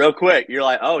 humbles you real quick. You're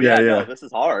like, oh Yeah, yeah, no, yeah, this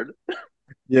is hard.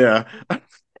 yeah.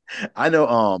 I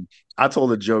know. I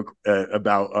told a joke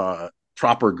about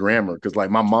proper grammar because like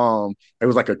my mom, it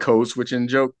was like a code switching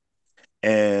joke.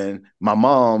 And my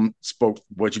mom spoke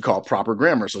what you call proper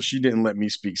grammar. So she didn't let me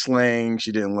speak slang.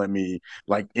 She didn't let me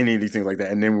like any of these things like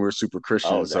that. And then we were super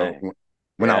Oh Christian. So dang.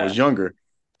 when I was Yeah. younger,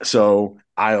 so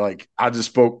I just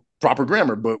spoke proper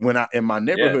grammar. But when I in my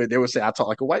Yeah. neighborhood, they would say I talk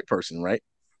like a white person, right?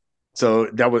 So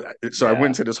I went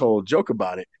Yeah. into this whole joke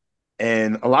about it.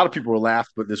 And a lot of people were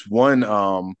laughing, but this one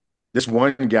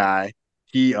guy,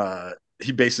 he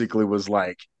he basically was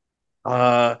like,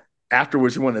 uh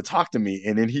afterwards he wanted to talk to me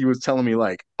and then he was telling me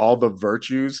like all the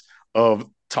virtues of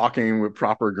talking with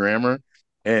proper grammar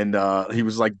and he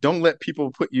was like don't let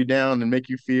people put you down and make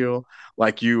you feel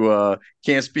like you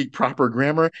can't speak proper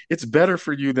grammar. It's better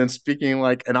for you than speaking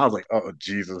like, and I was like, oh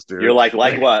Jesus, You're dude. like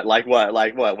what? Like what?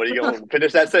 Like what? What are you going to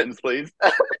finish that sentence, please?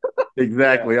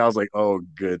 Yeah. Exactly. I was like, oh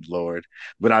good Lord.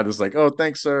 But I was like, oh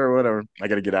thanks sir or whatever, I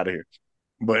gotta get out of here.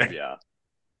 But Yeah.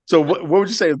 so what would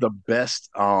you say is the best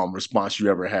response you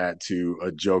ever had to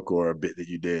a joke or a bit that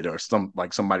you did or some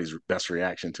like somebody's best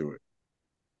reaction to it?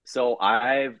 So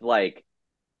I've like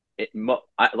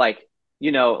like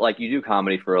like you do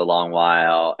comedy for a long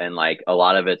while and like a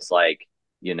lot of it's like,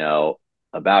 you know,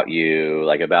 about you,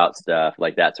 like about stuff,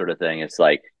 like that sort of thing. It's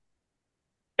like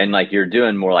and like you're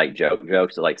doing more like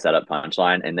jokes to like set up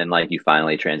punchline and then like you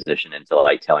finally transition into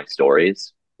like telling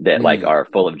stories that like Mm, are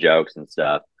full of jokes and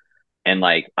stuff. And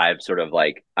like I've sort of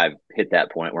like I've hit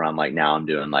that point where I'm like now I'm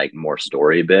doing like more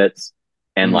story bits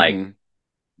and like mm-hmm,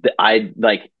 I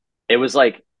like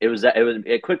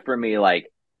it clicked for me like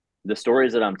the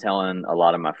stories that I'm telling a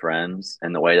lot of my friends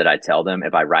and the way that I tell them,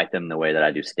 if I write them the way that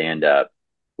I do stand up,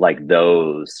 like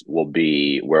those will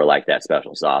be where like that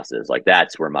special sauce is. Like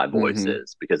that's where my voice mm-hmm,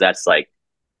 is because that's like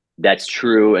that's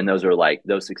true and those are like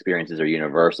those experiences are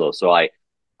universal. So I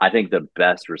think the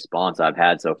best response I've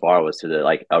had so far was to the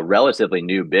like a relatively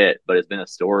new bit, but it's been a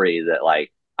story that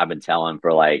like I've been telling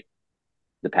for like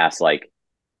the past like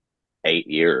 8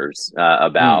 years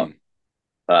about mm,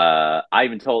 I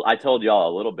told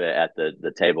y'all a little bit at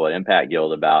the table at Impact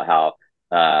Guild about how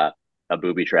a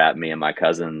booby trap me and my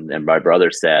cousin and my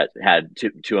brother set had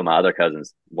two of my other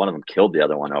cousins. One of them killed the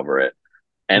other one over it,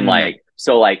 and mm, like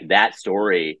so like that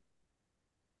story,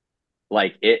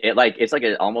 like it like it's like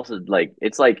almost like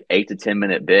it's like 8 to 10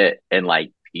 minute bit, and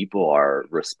like people are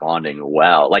responding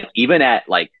well. Like even at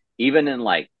like even in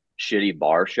like shitty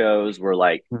bar shows where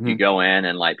like you mm-hmm. go in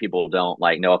and like people don't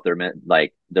like know if they're meant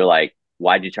like they're like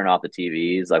why'd you turn off the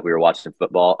TVs? Like we were watching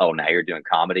football. Oh, now you're doing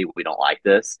comedy. We don't like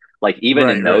this. Like even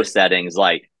in Right, right, those settings,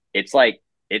 like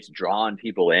it's drawing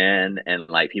people in and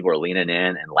like people are leaning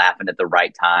in and laughing at the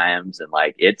right times and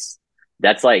like it's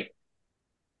that's like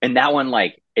and that one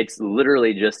like it's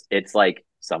literally just it's like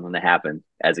something that happened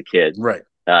as a kid right,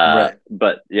 right.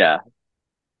 but yeah.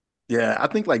 Yeah, I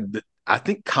think I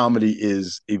think comedy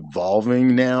is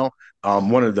evolving now.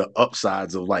 One of the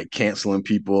upsides of like canceling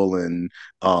people and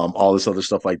all this other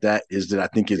stuff like that is that I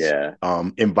think it's Yeah.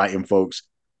 inviting folks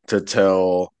to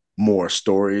tell more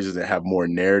stories that have more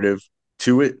narrative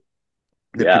to it,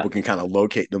 that Yeah. people can kind of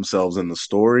locate themselves in the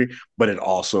story, but it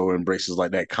also embraces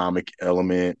like that comic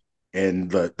element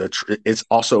and it's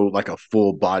also like a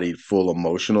full bodied, full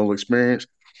emotional experience.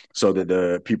 So that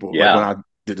the people like when Yeah. I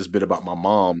did this bit about my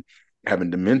mom having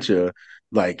dementia,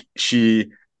 like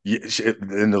in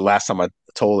the last time I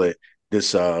told it,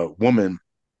 this woman,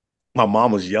 my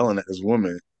mom was yelling at this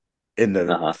woman in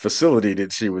the Uh-huh. facility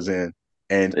that she was in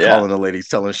and Yeah. calling the lady,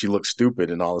 telling her she looked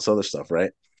stupid and all this other stuff,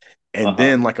 right? And Uh-huh.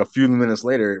 then like a few minutes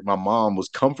later, my mom was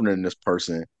comforting this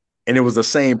person, and it was the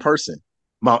same person.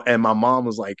 My mom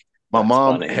was like, my That's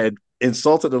mom funny. had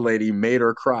insulted the lady, made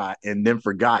her cry, and then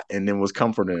forgot, and then was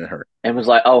comforting her. And was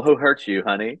like, oh, who hurt you,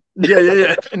 honey? Yeah, yeah,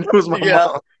 yeah. And it was my Yeah.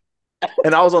 mom.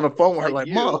 And I was on the phone It's with her, like like,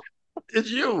 Mom, you.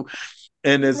 it's you.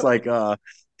 And it's like,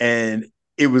 and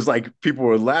it was like people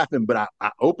were laughing, but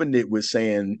I opened it with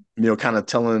saying, kind of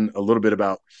telling a little bit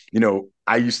about,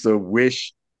 I used to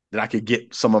wish that I could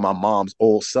get some of my mom's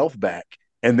old self back.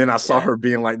 And then I saw Yeah. her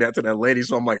being like that to that lady.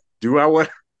 So I'm like, do I want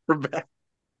her back?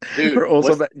 Dude, Her old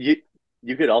self what's back? you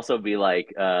could also be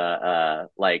like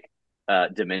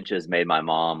dementia's made my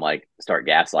mom like start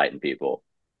gaslighting people.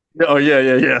 Oh, yeah,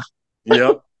 yeah, yeah.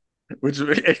 Yep. Which,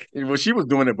 well, she was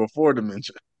doing it before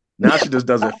dementia. Now she just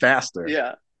does it faster.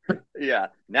 Yeah. Yeah.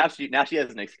 Now she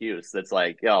has an excuse that's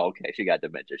like, oh, okay, she got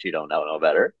dementia. She don't know no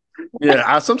better. Yeah,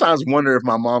 I sometimes wonder if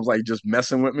my mom's like just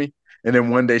messing with me And then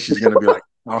one day she's gonna be like,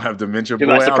 I don't have dementia, To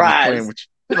my boy. I was just playing surprise, with you.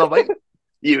 And I'm like,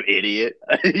 you idiot.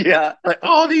 Yeah. like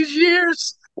all these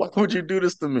years, why would you do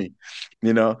this to me?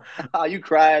 You know? Oh, you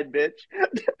cried, bitch.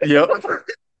 Yep.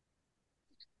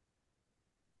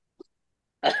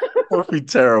 That would be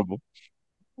terrible.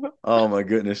 Oh my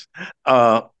goodness.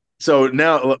 Uh, so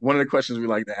now one of the questions we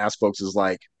like to ask folks is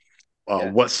like,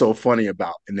 Yeah. what's so funny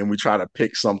about? And then we try to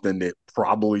pick something that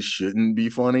probably shouldn't be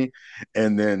funny,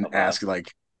 and then Okay. ask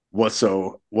like, what's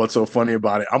so funny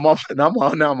about it? Now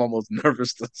I'm almost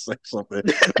nervous to say something.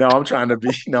 Now I'm trying to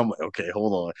be. Now I'm like, okay,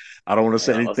 hold on. I don't want to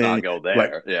say Let's not anything go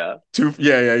like there. Yeah. too.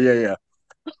 Yeah.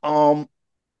 Um,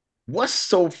 what's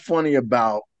so funny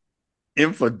about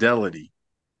infidelity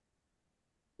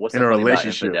What's in so a funny about relationship?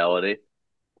 infidelity?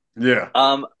 Yeah,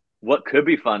 Um, what could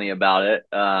be funny about it,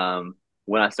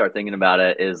 when I start thinking about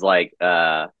it is like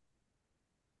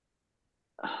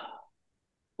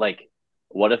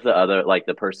what if the other like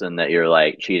the person that you're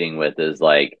like cheating with is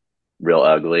like real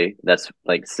ugly? That's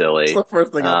like that's silly. the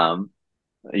first thing I. Um,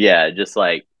 yeah, just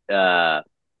like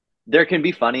there can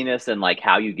be funniness in like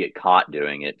how you get caught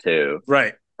doing it too.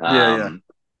 Right. Yeah. Um,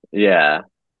 yeah.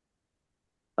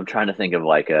 I'm trying to think of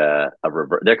like a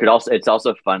reverse. There could also it's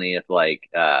also funny if like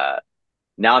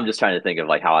now I'm just trying to think of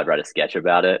like how I'd write a sketch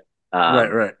about it. Right.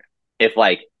 Um, Right. if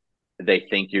like they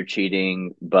think you're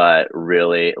cheating, but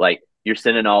really like you're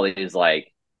sending all these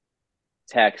like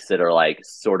texts that are like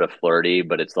sort of flirty,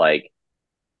 but it's like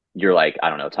you're like I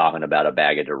don't know talking about a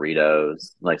bag of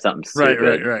Doritos, like something Right.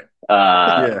 Right. stupid. Right.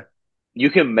 Uh, Yeah.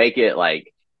 you can make it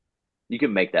like you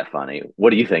can make that funny.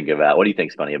 What do you think about? What do you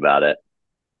think's funny about it?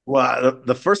 Well,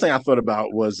 the first thing I thought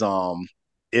about was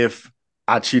if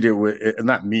I cheated with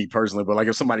not me personally, but like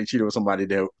if somebody cheated with somebody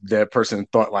that person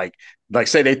thought like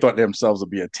say they thought themselves would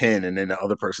be a 10 and then the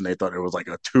other person they thought it was like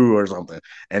a 2 or something,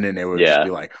 and then they would just be Yeah,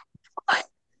 like,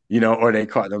 or they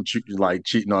caught them like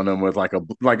cheating on them with like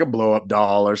a blow up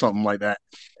doll or something like that,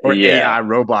 or yeah, AI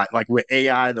robot, like with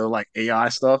AI, the like AI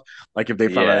stuff, like if they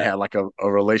found out they yeah. had like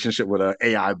a relationship with an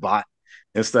AI bot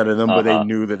instead of them, Uh but they huh.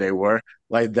 knew that they were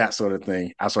like that sort of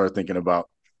thing. I started thinking about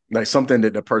like something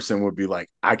that the person would be like,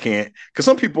 I can't, because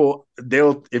some people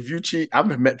they'll if you cheat,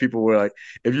 I've met people where like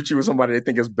if you cheat with somebody they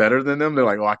think is better than them, they're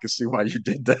like, oh, I can see why you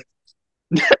did that.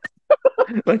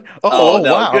 Like, Oh oh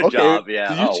no, wow, good okay. job.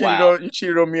 Yeah. So you Oh cheated wow.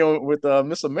 on me with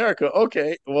Miss America.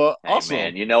 Okay, well, Hey awesome.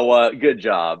 man, you know what? Good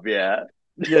job. Yeah.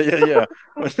 Yeah.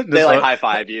 They This, like high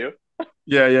five you.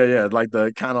 yeah. Like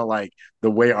the kind of like the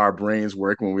way our brains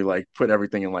work when we like put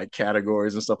everything in like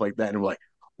categories and stuff like that, and we're like,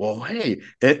 well, hey,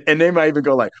 and they might even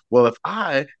go like, well, if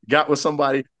I got with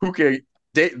somebody who can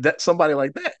date that somebody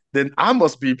like that, then I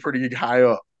must be pretty high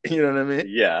up. You know what I mean?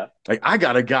 Yeah. Like I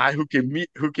got a guy who can,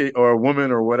 or a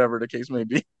woman or whatever the case may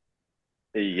be.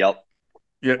 Yep.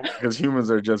 Yeah, because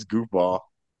humans are just goofball.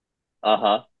 Uh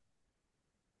huh.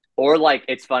 Or like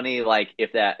it's funny like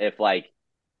if like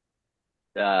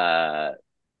uh,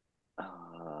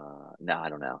 no I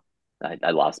don't know.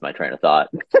 I lost my train of thought.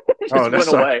 It Oh, just went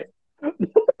that's all right. away.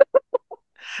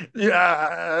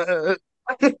 Yeah.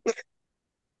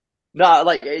 No,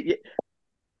 like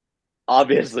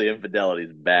obviously infidelity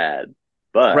is bad,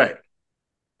 but Right.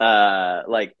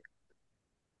 like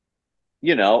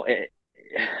you know,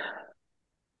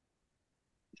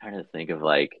 trying to think of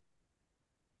like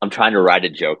I'm trying to write a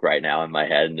joke right now in my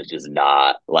head and it's just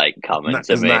not like coming Not,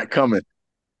 to it's me. not coming.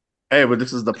 Hey, but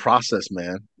this is the process,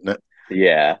 man.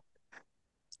 Yeah.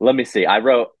 Let me see. I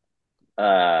wrote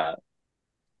uh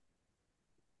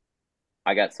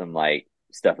I got some like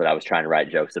stuff that I was trying to write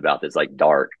jokes about that's like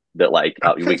dark that like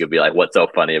we could be like what's so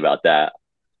funny about that?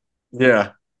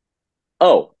 Yeah.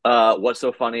 Oh, what's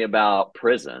so funny about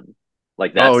prison?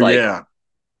 Like Oh, that's like yeah.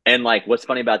 and like what's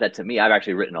funny about that to me, I've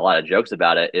actually written a lot of jokes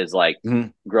about it is like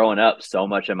Mhm. growing up so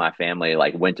much of my family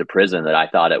like went to prison that I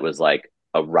thought it was like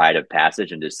a rite of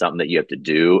passage and just something that you have to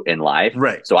do in life.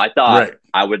 Right. So I thought Right.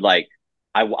 I would like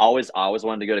I always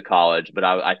wanted to go to college, but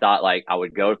I thought like I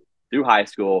would go through high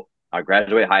school, I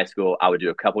graduate high school, I would do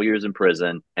a couple years in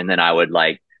prison, and then I would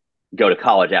like go to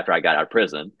college after I got out of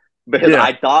prison. Because Yeah.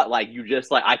 I thought like you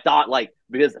just like I thought like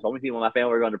because so many people in my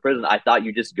family were going to prison, I thought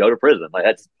you just go to prison. Like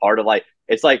that's part of like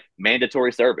it's like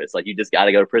mandatory service. Like you just got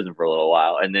to go to prison for a little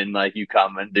while, and then like you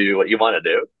come and do what you want to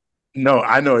do. No,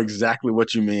 I know exactly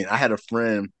what you mean. I had a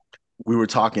friend, we were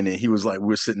talking and he was like, we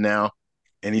were sitting down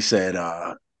and he said,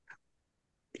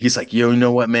 he's like, yo, you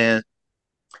know what, man?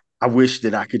 I wish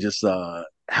that I could just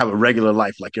have a regular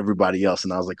life like everybody else.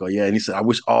 And I was like, oh yeah. And he said, I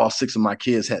wish all 6 of my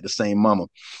kids had the same mama.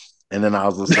 And then I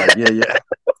was just like, yeah.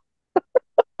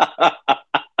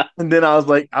 And then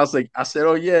I said,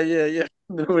 oh yeah.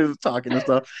 And then we was talking and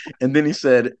stuff. And then he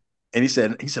said, And he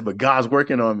said, but God's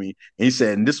working on me. And he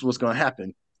said, and this is what's gonna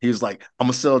happen. He was like, I'm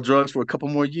gonna sell drugs for a couple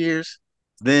more years,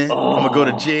 then I'm gonna go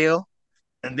to Oh, jail,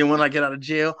 and then when I get out of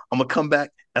jail, I'm gonna come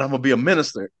back and I'm gonna be a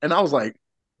minister. And I was like,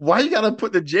 why you gotta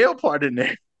put the jail part in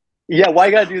there? yeah. Why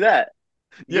you gotta do that?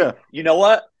 Yeah, You know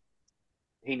what?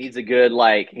 He needs a good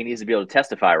like. He needs to be able to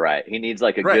testify right. He needs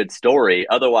like a right. good story.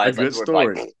 A Otherwise, like good people are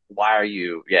like, story. why are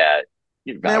you? Yeah,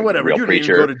 you're not Man, a whatever. real You didn't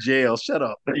even go preacher. to jail. Shut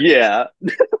up. Yeah,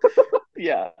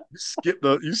 yeah.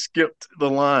 You skipped the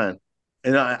line.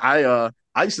 And I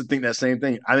used to think that same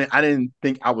thing. I mean, I didn't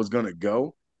think I was gonna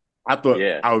go. I thought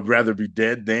Yeah. I would rather be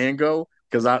dead than go.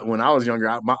 Because when I was younger,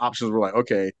 my options were like,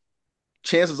 okay,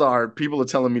 chances are people are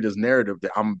telling me this narrative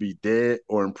that I'm gonna be dead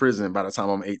or in prison by the time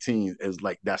I'm 18 is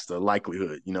like that's the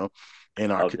likelihood, Oh in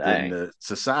dang. the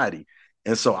society.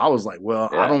 And so I was like, well,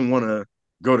 I Yeah. don't want to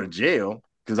go to jail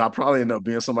because I'll probably end up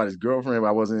being somebody's girlfriend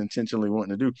I wasn't intentionally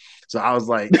wanting to do. So I was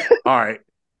like, all right,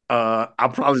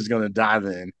 I'm probably just gonna die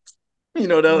then.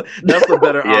 That's the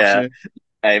better Yeah. option.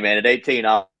 Hey man, at 18,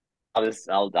 I'll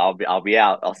be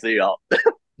out. I'll see y'all.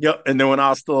 Yep. And then when I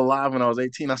was still alive, when I was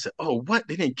 18, I said, "Oh, what?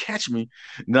 They didn't catch me."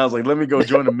 And I was like, "Let me go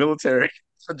join the military."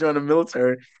 I joined the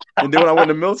military, and then when I went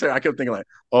to the military, I kept thinking like,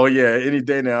 "Oh yeah, any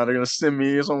day now they're gonna send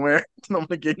me somewhere, and I'm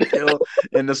gonna get killed,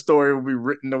 and the story will be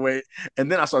written away."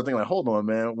 And then I started thinking like, "Hold on,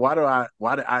 man, why did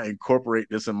I incorporate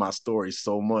this in my story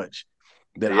so much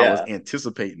that I was Yeah.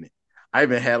 anticipating it? I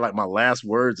even had like my last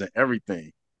words and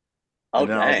everything." Oh And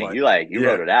then I was dang, like, you "Yeah,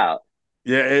 wrote it out.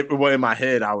 yeah." Well, in my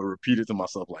head, I would repeat it to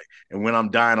myself like, and when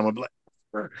I'm dying, I'm gonna be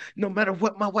like, no matter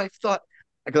what my wife thought,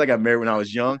 because I got married when I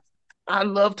was young, I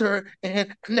loved her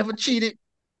and I never cheated.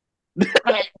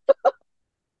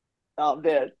 Oh, I'm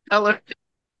dead. Tell her,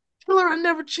 tell her I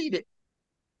never cheated.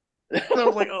 And I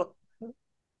was like, oh.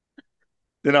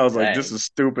 Then I was like, this Dang. is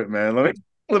stupid, man.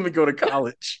 Let me go to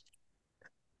college.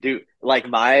 Dude, like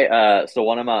my so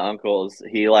one of my uncles,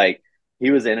 he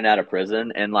was in and out of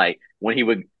prison and like when he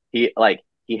would get like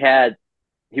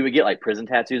prison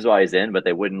tattoos while he's in, but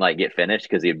they wouldn't like get finished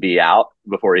because he'd be out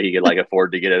before he could like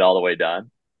afford to get it all the way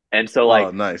done. And so Oh,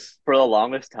 like nice. for the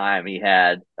longest time he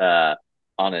had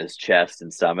on his chest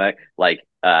and stomach like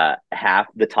half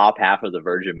the top half of the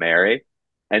Virgin Mary.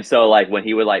 And so like when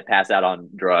he would like pass out on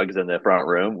drugs in the front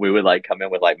room, we would like come in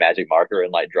with like magic marker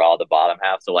and like draw the bottom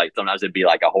half. So like sometimes it'd be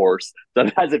like a horse,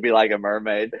 sometimes it'd be like a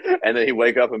mermaid, and then he'd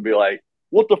wake up and be like,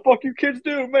 "What the fuck you kids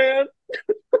do, man?"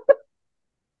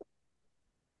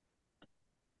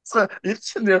 So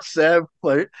it's in their sad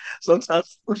play.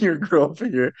 Sometimes when you grow up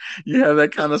and you have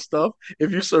that kind of stuff,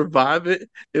 if you survive it,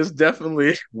 it's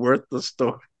definitely worth the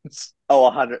stories. Oh,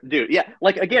 100, dude. Yeah,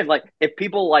 like again, like if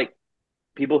people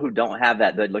who don't have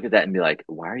that, they'd look at that and be like,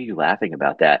 "Why are you laughing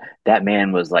about that? That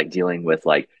man was like dealing with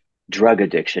like drug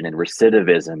addiction and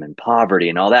recidivism and poverty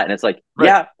and all that." And it's like, Right.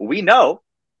 yeah, we know,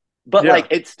 but like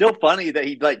Yeah. it's still funny that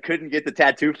he like couldn't get the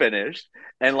tattoo finished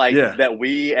and like Yeah. that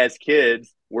we as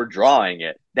kids were drawing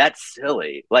it. That's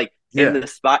silly. Like Yeah.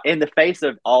 in the face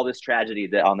of all this tragedy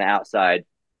that on the outside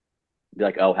be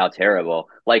like, oh, how terrible.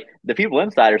 Like the people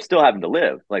inside are still having to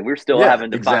live. Like we're still Yeah.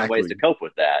 having to find ways to Exactly. cope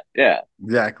with that. Yeah.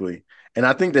 Exactly. And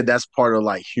I think that that's part of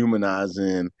like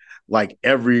humanizing like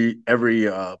every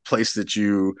place that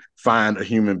you find a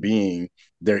human being,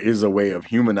 there is a way of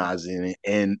humanizing it.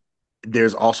 And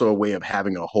there's also a way of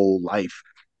having a whole life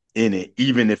in it,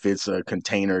 even if it's a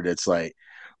container that's like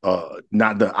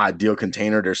not the ideal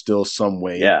container, there's still some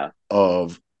way Yeah.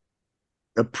 of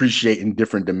appreciating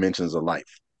different dimensions of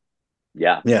life.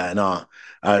 Yeah. Yeah, no,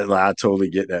 I totally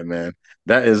get that, man.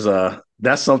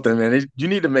 That's something, man. You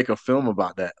need to make a film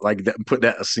about that, like that, put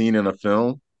that a scene in a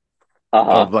film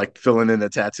Uh-huh. of like filling in the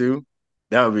tattoo.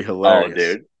 That would be Oh, hilarious.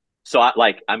 dude. So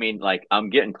I mean, like I'm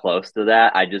getting close to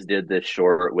that. I just did this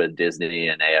short with Disney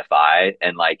and AFI,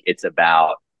 and like it's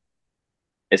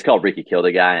called Ricky Killed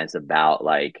a Guy, and it's about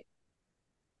like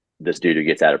this dude who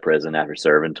gets out of prison after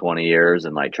serving 20 years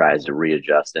and like tries to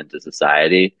readjust into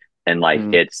society. And like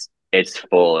Mm, it's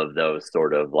full of those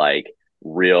sort of like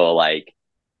real like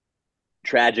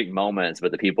tragic moments,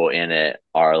 but the people in it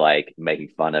are like making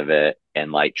fun of it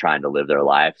and like trying to live their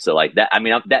life. So like that, I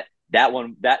mean,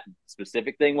 that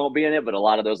specific thing won't be in it, but a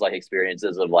lot of those like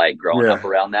experiences of like growing up yeah.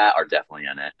 around that are definitely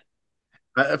in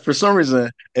it. For some reason,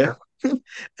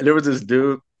 there was this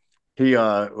dude. He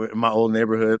in my old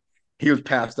neighborhood. He was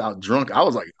passed out drunk. I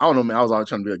was like, I don't know, man. I was always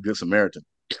trying to be a good Samaritan.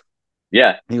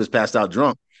 Yeah, He was passed out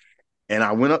drunk. And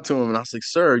I went up to him and I was like,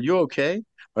 "Sir, are you okay?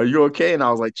 Are you okay?" And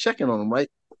I was like checking on him, right?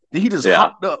 Then he just yeah.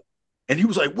 hopped up and he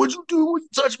was like, "What'd you do? What you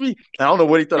touch me?" And I don't know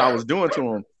what he thought I was doing to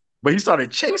him, but he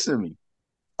started chasing me.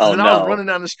 So Oh then I was no. running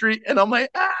down the street and I'm like,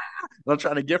 ah! I'm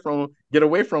trying to get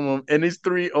away from him. And these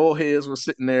three old heads were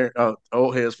sitting there.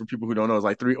 Old heads, for people who don't know, is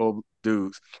like three old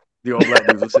dudes. The old black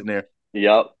dudes were sitting there,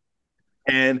 Yep.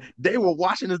 and they were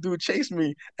watching this dude chase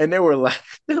me, and they were like,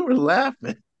 they were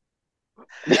laughing.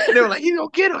 And they were like, he's gonna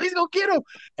get him, he's gonna get him.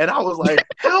 And I was like,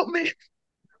 help me.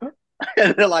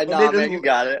 And they're like, And they nah, just man, you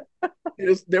got it.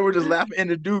 they were just laughing. And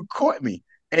the dude caught me,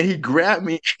 and he grabbed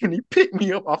me and he picked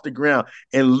me up off the ground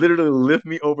and literally lifted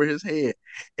me over his head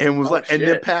and was Oh like, and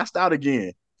then shit. passed out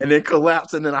again and then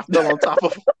collapsed. And then I fell on top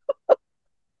of him.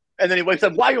 And then he wakes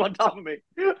up, why are you on top of me?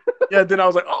 Yeah, then I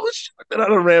was like, oh shit. Then I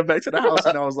done ran back to the house,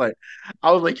 and I was like,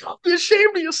 y'all be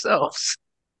ashamed of yourselves.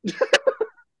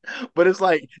 But it's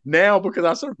like now, because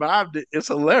I survived it, it's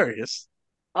hilarious.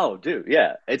 Oh, dude,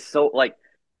 yeah. It's so like,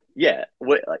 yeah,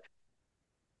 like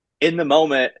in the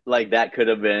moment, like that could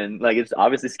have been like it's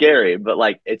obviously scary, but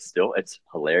like it's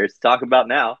hilarious to talk about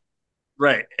now.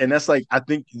 Right. And that's like, I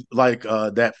think like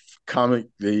that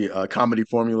comedy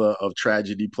formula of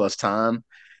tragedy plus time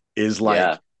is like,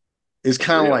 Yeah, is it's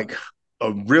kind of real. like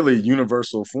a really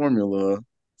universal formula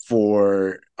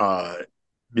for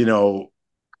you know,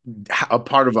 a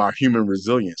part of our human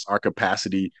resilience, our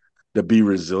capacity to be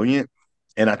resilient.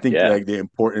 And I think Yeah, like the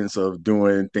importance of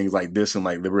doing things like this and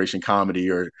like liberation comedy,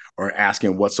 or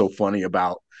asking what's so funny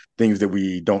about things that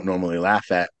we don't normally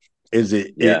laugh at, is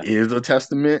it yeah, is a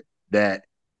testament that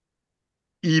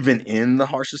even in the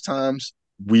harshest times,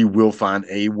 we will find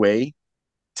a way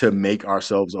to make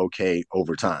ourselves okay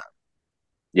over time.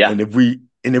 yeah, And if we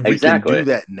can do exactly.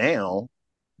 that now,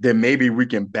 then maybe we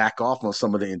can back off on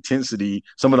some of the intensity,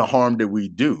 some of the harm that we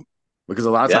do. Because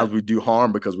a lot of Yeah, times we do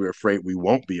harm because we're afraid we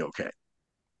won't be okay.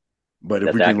 But if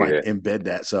that's we can like accurate. embed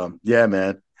that, so yeah,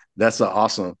 man, that's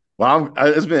awesome. Well,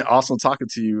 it's been awesome talking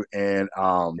to you, and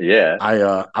Yeah.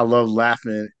 I love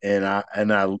laughing, and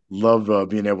I love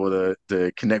being able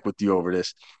to connect with you over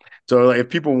this. So, like, if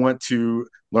people want to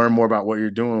learn more about what you're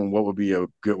doing, what would be a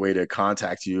good way to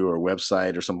contact you, or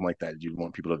website or something like that you'd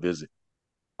want people to visit?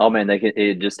 Oh man, they can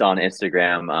just on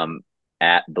Instagram,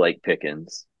 at Blake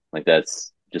Pickens. Like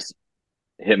that's just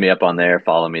hit me up on there,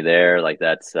 follow me there. Like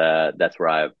that's where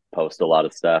I post a lot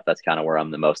of stuff. That's kind of where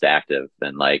I'm the most active.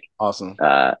 And like Awesome.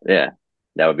 yeah,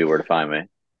 that would be where to find me.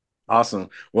 Awesome.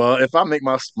 Well, if I make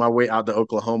my way out to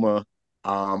Oklahoma,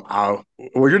 I'll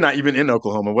well, you're not even in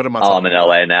Oklahoma. What am I Oh, I'm talking in about?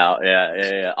 LA now. Yeah,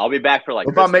 yeah, yeah. I'll be back for like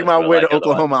If I make Christmas, my but way like to otherwise,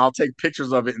 Oklahoma, I'll take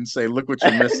pictures of it and say, "Look what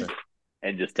you're missing,"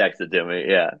 and just text it to me.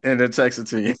 Yeah. and then text it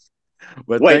to you.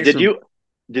 But Wait, thanks for.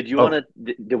 did you want Oh,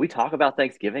 to did we talk about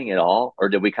Thanksgiving at all, or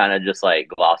did we kind of just like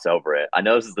gloss over it? I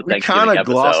know this is the we kind Thanksgiving of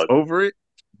glossed episode. over it,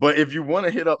 but if you want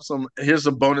to hit up here's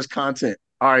some bonus content.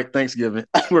 All right, Thanksgiving,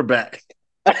 we're back.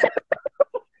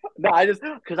 No, I just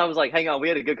because I was like, hang on, we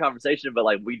had a good conversation, but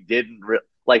like we didn't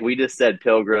like we just said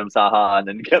pilgrims, haha, and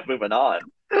then kept moving on,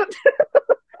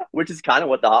 which is kind of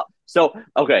what the so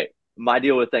okay. My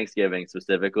deal with Thanksgiving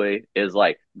specifically is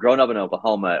like growing up in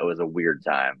Oklahoma, it was a weird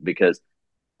time because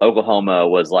Oklahoma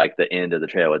was like the end of the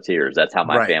Trail of Tears. That's how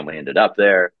my Right. family ended up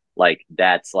there.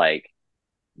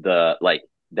 The like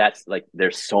that's like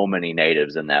there's so many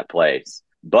natives in that place.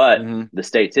 But Hmm. the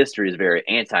state's history is very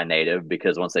anti-native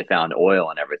because once they found oil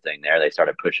and everything there, they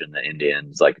started pushing the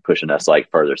Indians, like pushing us like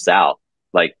further south.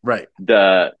 Like Right.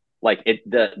 the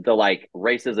the like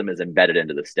racism is embedded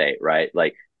into the state, right?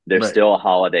 Like there's Right. still a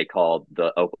holiday called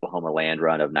the Oklahoma Land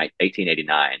Run of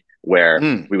 1889 where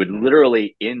Mm. we would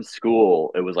literally in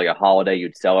school, it was like a holiday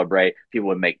you'd celebrate. People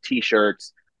would make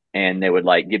t-shirts and they would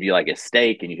like give you like a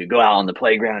stake and you could go out on the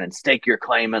playground and stake your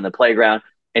claim on the playground.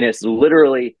 And it's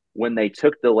literally when they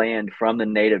took the land from the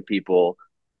native people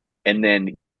and then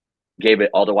gave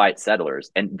it all to white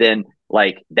settlers. And then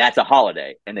like that's a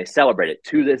holiday and they celebrate it.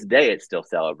 To this day, it's still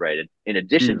celebrated. In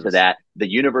addition to Jesus. that, the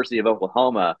University of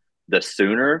Oklahoma, the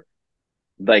Sooner,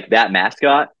 like that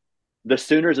mascot, the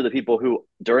Sooners are the people who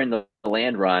during the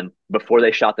land run before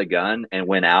they shot the gun and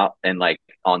went out and like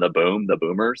on the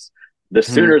boomers, the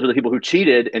Hmm. Sooners are the people who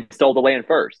cheated and stole the land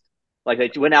first. Like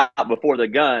they went out before the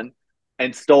gun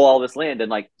and stole all this land and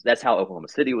like that's how Oklahoma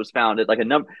City was founded. Like a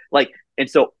number like and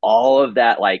so all of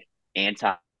that like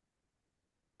anti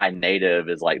native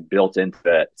is like built into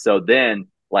it. So then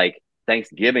like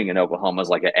Thanksgiving in Oklahoma is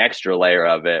like an extra layer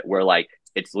of it where like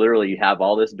it's literally you have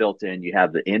all this built in, you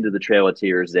have the end of the Trail of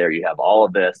Tears there, you have all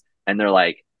of this, and they're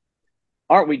like,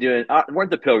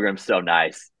 weren't the pilgrims so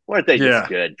nice? Weren't they just Yeah.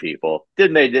 good people?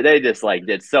 Didn't they just like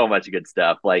did so much good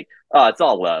stuff? Like, oh, it's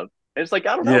all love. And it's like,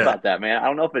 I don't know Yeah. about that, man. I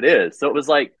don't know if it is. So it was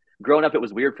like growing up, it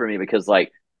was weird for me because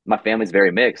like my family's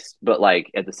very mixed, but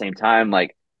like at the same time,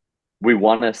 like we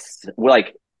want to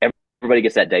like everybody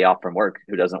gets that day off from work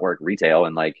who doesn't work retail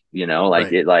and like like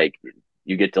Right. it like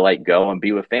you get to like go and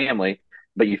be with family,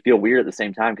 but you feel weird at the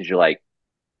same time because you're like,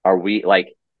 are we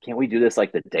like, can't we do this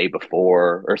like the day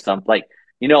before or something? Like,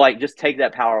 like just take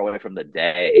that power away from the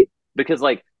day because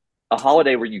like a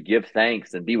holiday where you give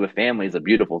thanks and be with family is a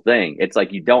beautiful thing. It's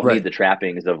like you don't need Right. the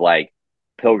trappings of like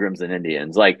pilgrims and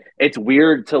Indians. Like it's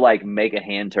weird to like make a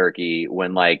hand turkey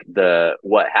when like the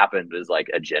what happened is like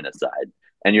a genocide.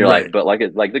 And you're like, Right. but like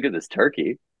it's like look at this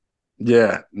turkey.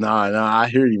 Yeah, nah, I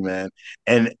hear you, man.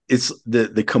 And it's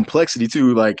the complexity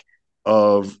too, like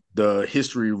of the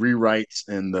history rewrites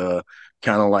and the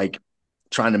kind of like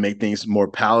trying to make things more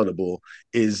palatable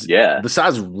is Yeah.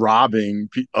 besides robbing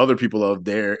other people of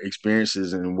their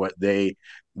experiences and what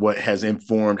has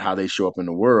informed how they show up in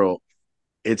the world.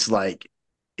 It's like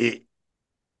it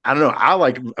I don't know. I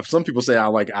like some people say I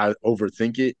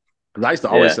overthink it. Because I used to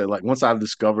always Yeah. say like once I've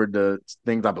discovered the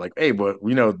things, I'd be like, hey, but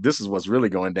this is what's really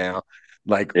going down.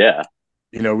 Like, Yeah.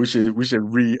 we should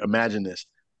reimagine this.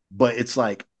 But it's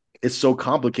like it's so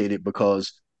complicated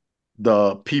because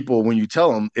the people when you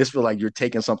tell them, it's feel like you're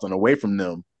taking something away from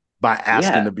them by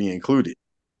asking Yeah. to be included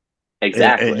and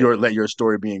Exactly. let your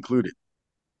story be included.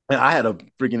 And I had a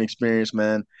freaking experience,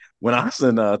 man, when I was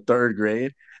in third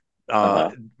grade. uh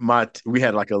Uh-huh. my we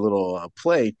had like a little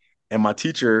play, and my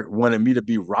teacher wanted me to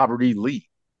be Robert E. Lee.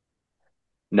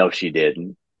 No, she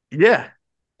didn't. Yeah.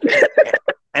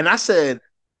 And I said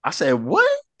what?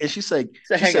 And So she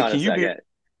hang said, on can a you be second.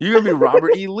 you're gonna be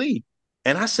Robert E. Lee?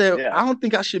 And I said, Yeah. I don't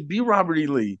think I should be Robert E.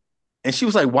 Lee. And she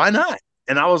was like, why not?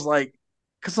 And I was like,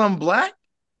 because I'm black.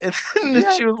 And then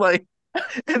Yeah. she was like,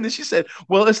 and then she said,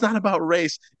 well, it's not about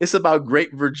race, it's about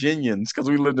great Virginians, because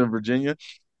we lived in Virginia.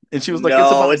 And she was like, it's No,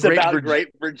 about it's great about Virginia. great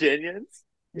Virginians.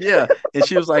 Yeah. And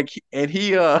she was like, and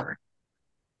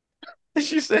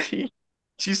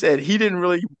she said he didn't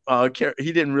really care.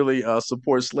 He didn't really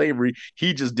support slavery.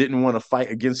 He just didn't want to fight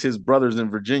against his brothers in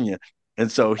Virginia, and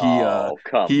so Oh,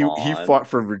 come he on. fought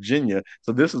for Virginia.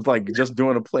 So this is like just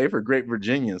doing a play for great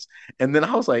Virginians. And then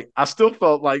I was like, I still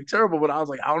felt like terrible, but I was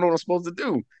like, I don't know what I'm supposed to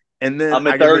do. And then I'm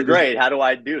in third made this, grade. How do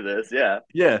I do this? Yeah.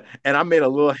 yeah, and I made a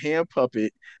little hand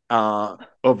puppet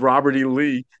of Robert E.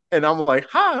 Lee, and I'm like,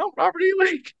 hi, I'm Robert E.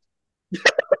 Lee,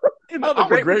 and I'm a I'm a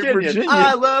great great Virginian. Virginian.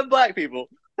 I love black people.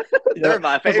 Yeah, They're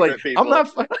my I was like, favorite people.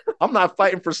 I'm not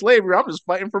fighting for slavery. I'm just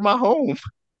fighting for my home.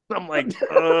 I'm like,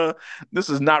 this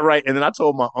is not right. And then I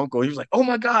told my uncle, he was like, oh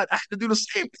my God, I had to do the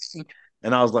same thing.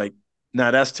 And I was like, nah,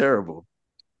 that's terrible.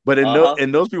 But Uh-huh.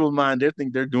 in those people's mind, they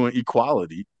think they're doing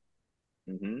equality.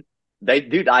 hmm They,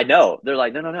 dude, I know. They're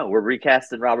like, no, no, no. We're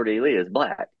recasting Robert E. Lee as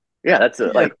black. Yeah, that's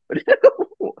it. Yeah, Like,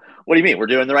 what do you mean? We're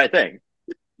doing the right thing.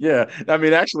 yeah. I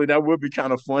mean, actually, that would be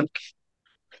kind of fun.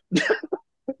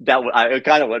 It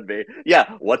kind of would be.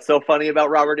 Yeah. What's so funny about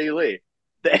Robert E. Lee?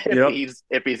 If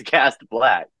Yep, he's cast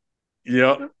black,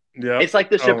 yep, yep. it's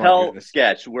like the Oh my Chappelle goodness.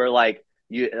 sketch where like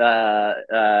he's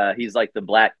like the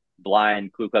black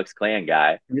blind Ku Klux Klan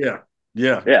guy. Yeah,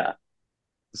 yeah. Yeah.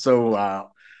 So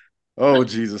wow. Oh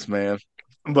Jesus, man.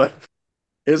 But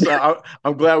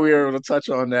I'm glad we were able to touch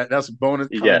on that. That's bonus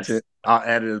Yes. content. I'll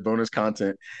add it as bonus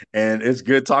content, and it's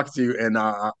good talking to you. And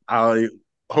I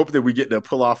hope that we get to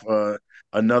pull off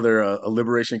another a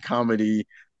liberation comedy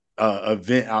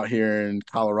event out here in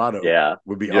Colorado. Yeah.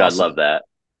 Would be Dude, I'd love awesome. that.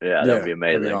 Yeah, that would Yeah, be that'd be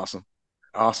amazing. awesome.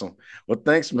 Awesome. Well,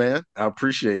 thanks, man. I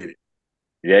appreciate it.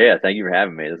 Yeah, yeah. Thank you for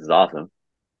having me. This is awesome.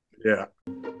 Yeah.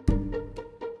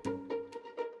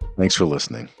 Thanks for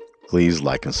listening. Please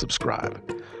like and subscribe.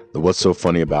 The What's So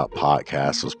Funny About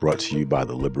podcast was brought to you by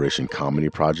the Liberation Comedy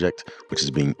Project, which is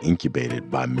being incubated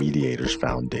by Mediators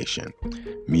Foundation,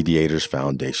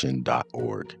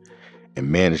 mediatorsfoundation.org, and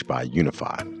managed by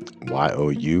Unify,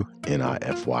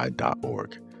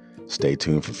 younify.org. Stay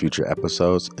tuned for future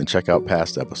episodes and check out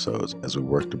past episodes as we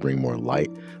work to bring more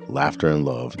light, laughter, and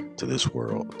love to this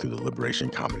world through the Liberation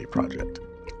Comedy Project.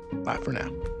 Bye for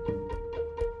now.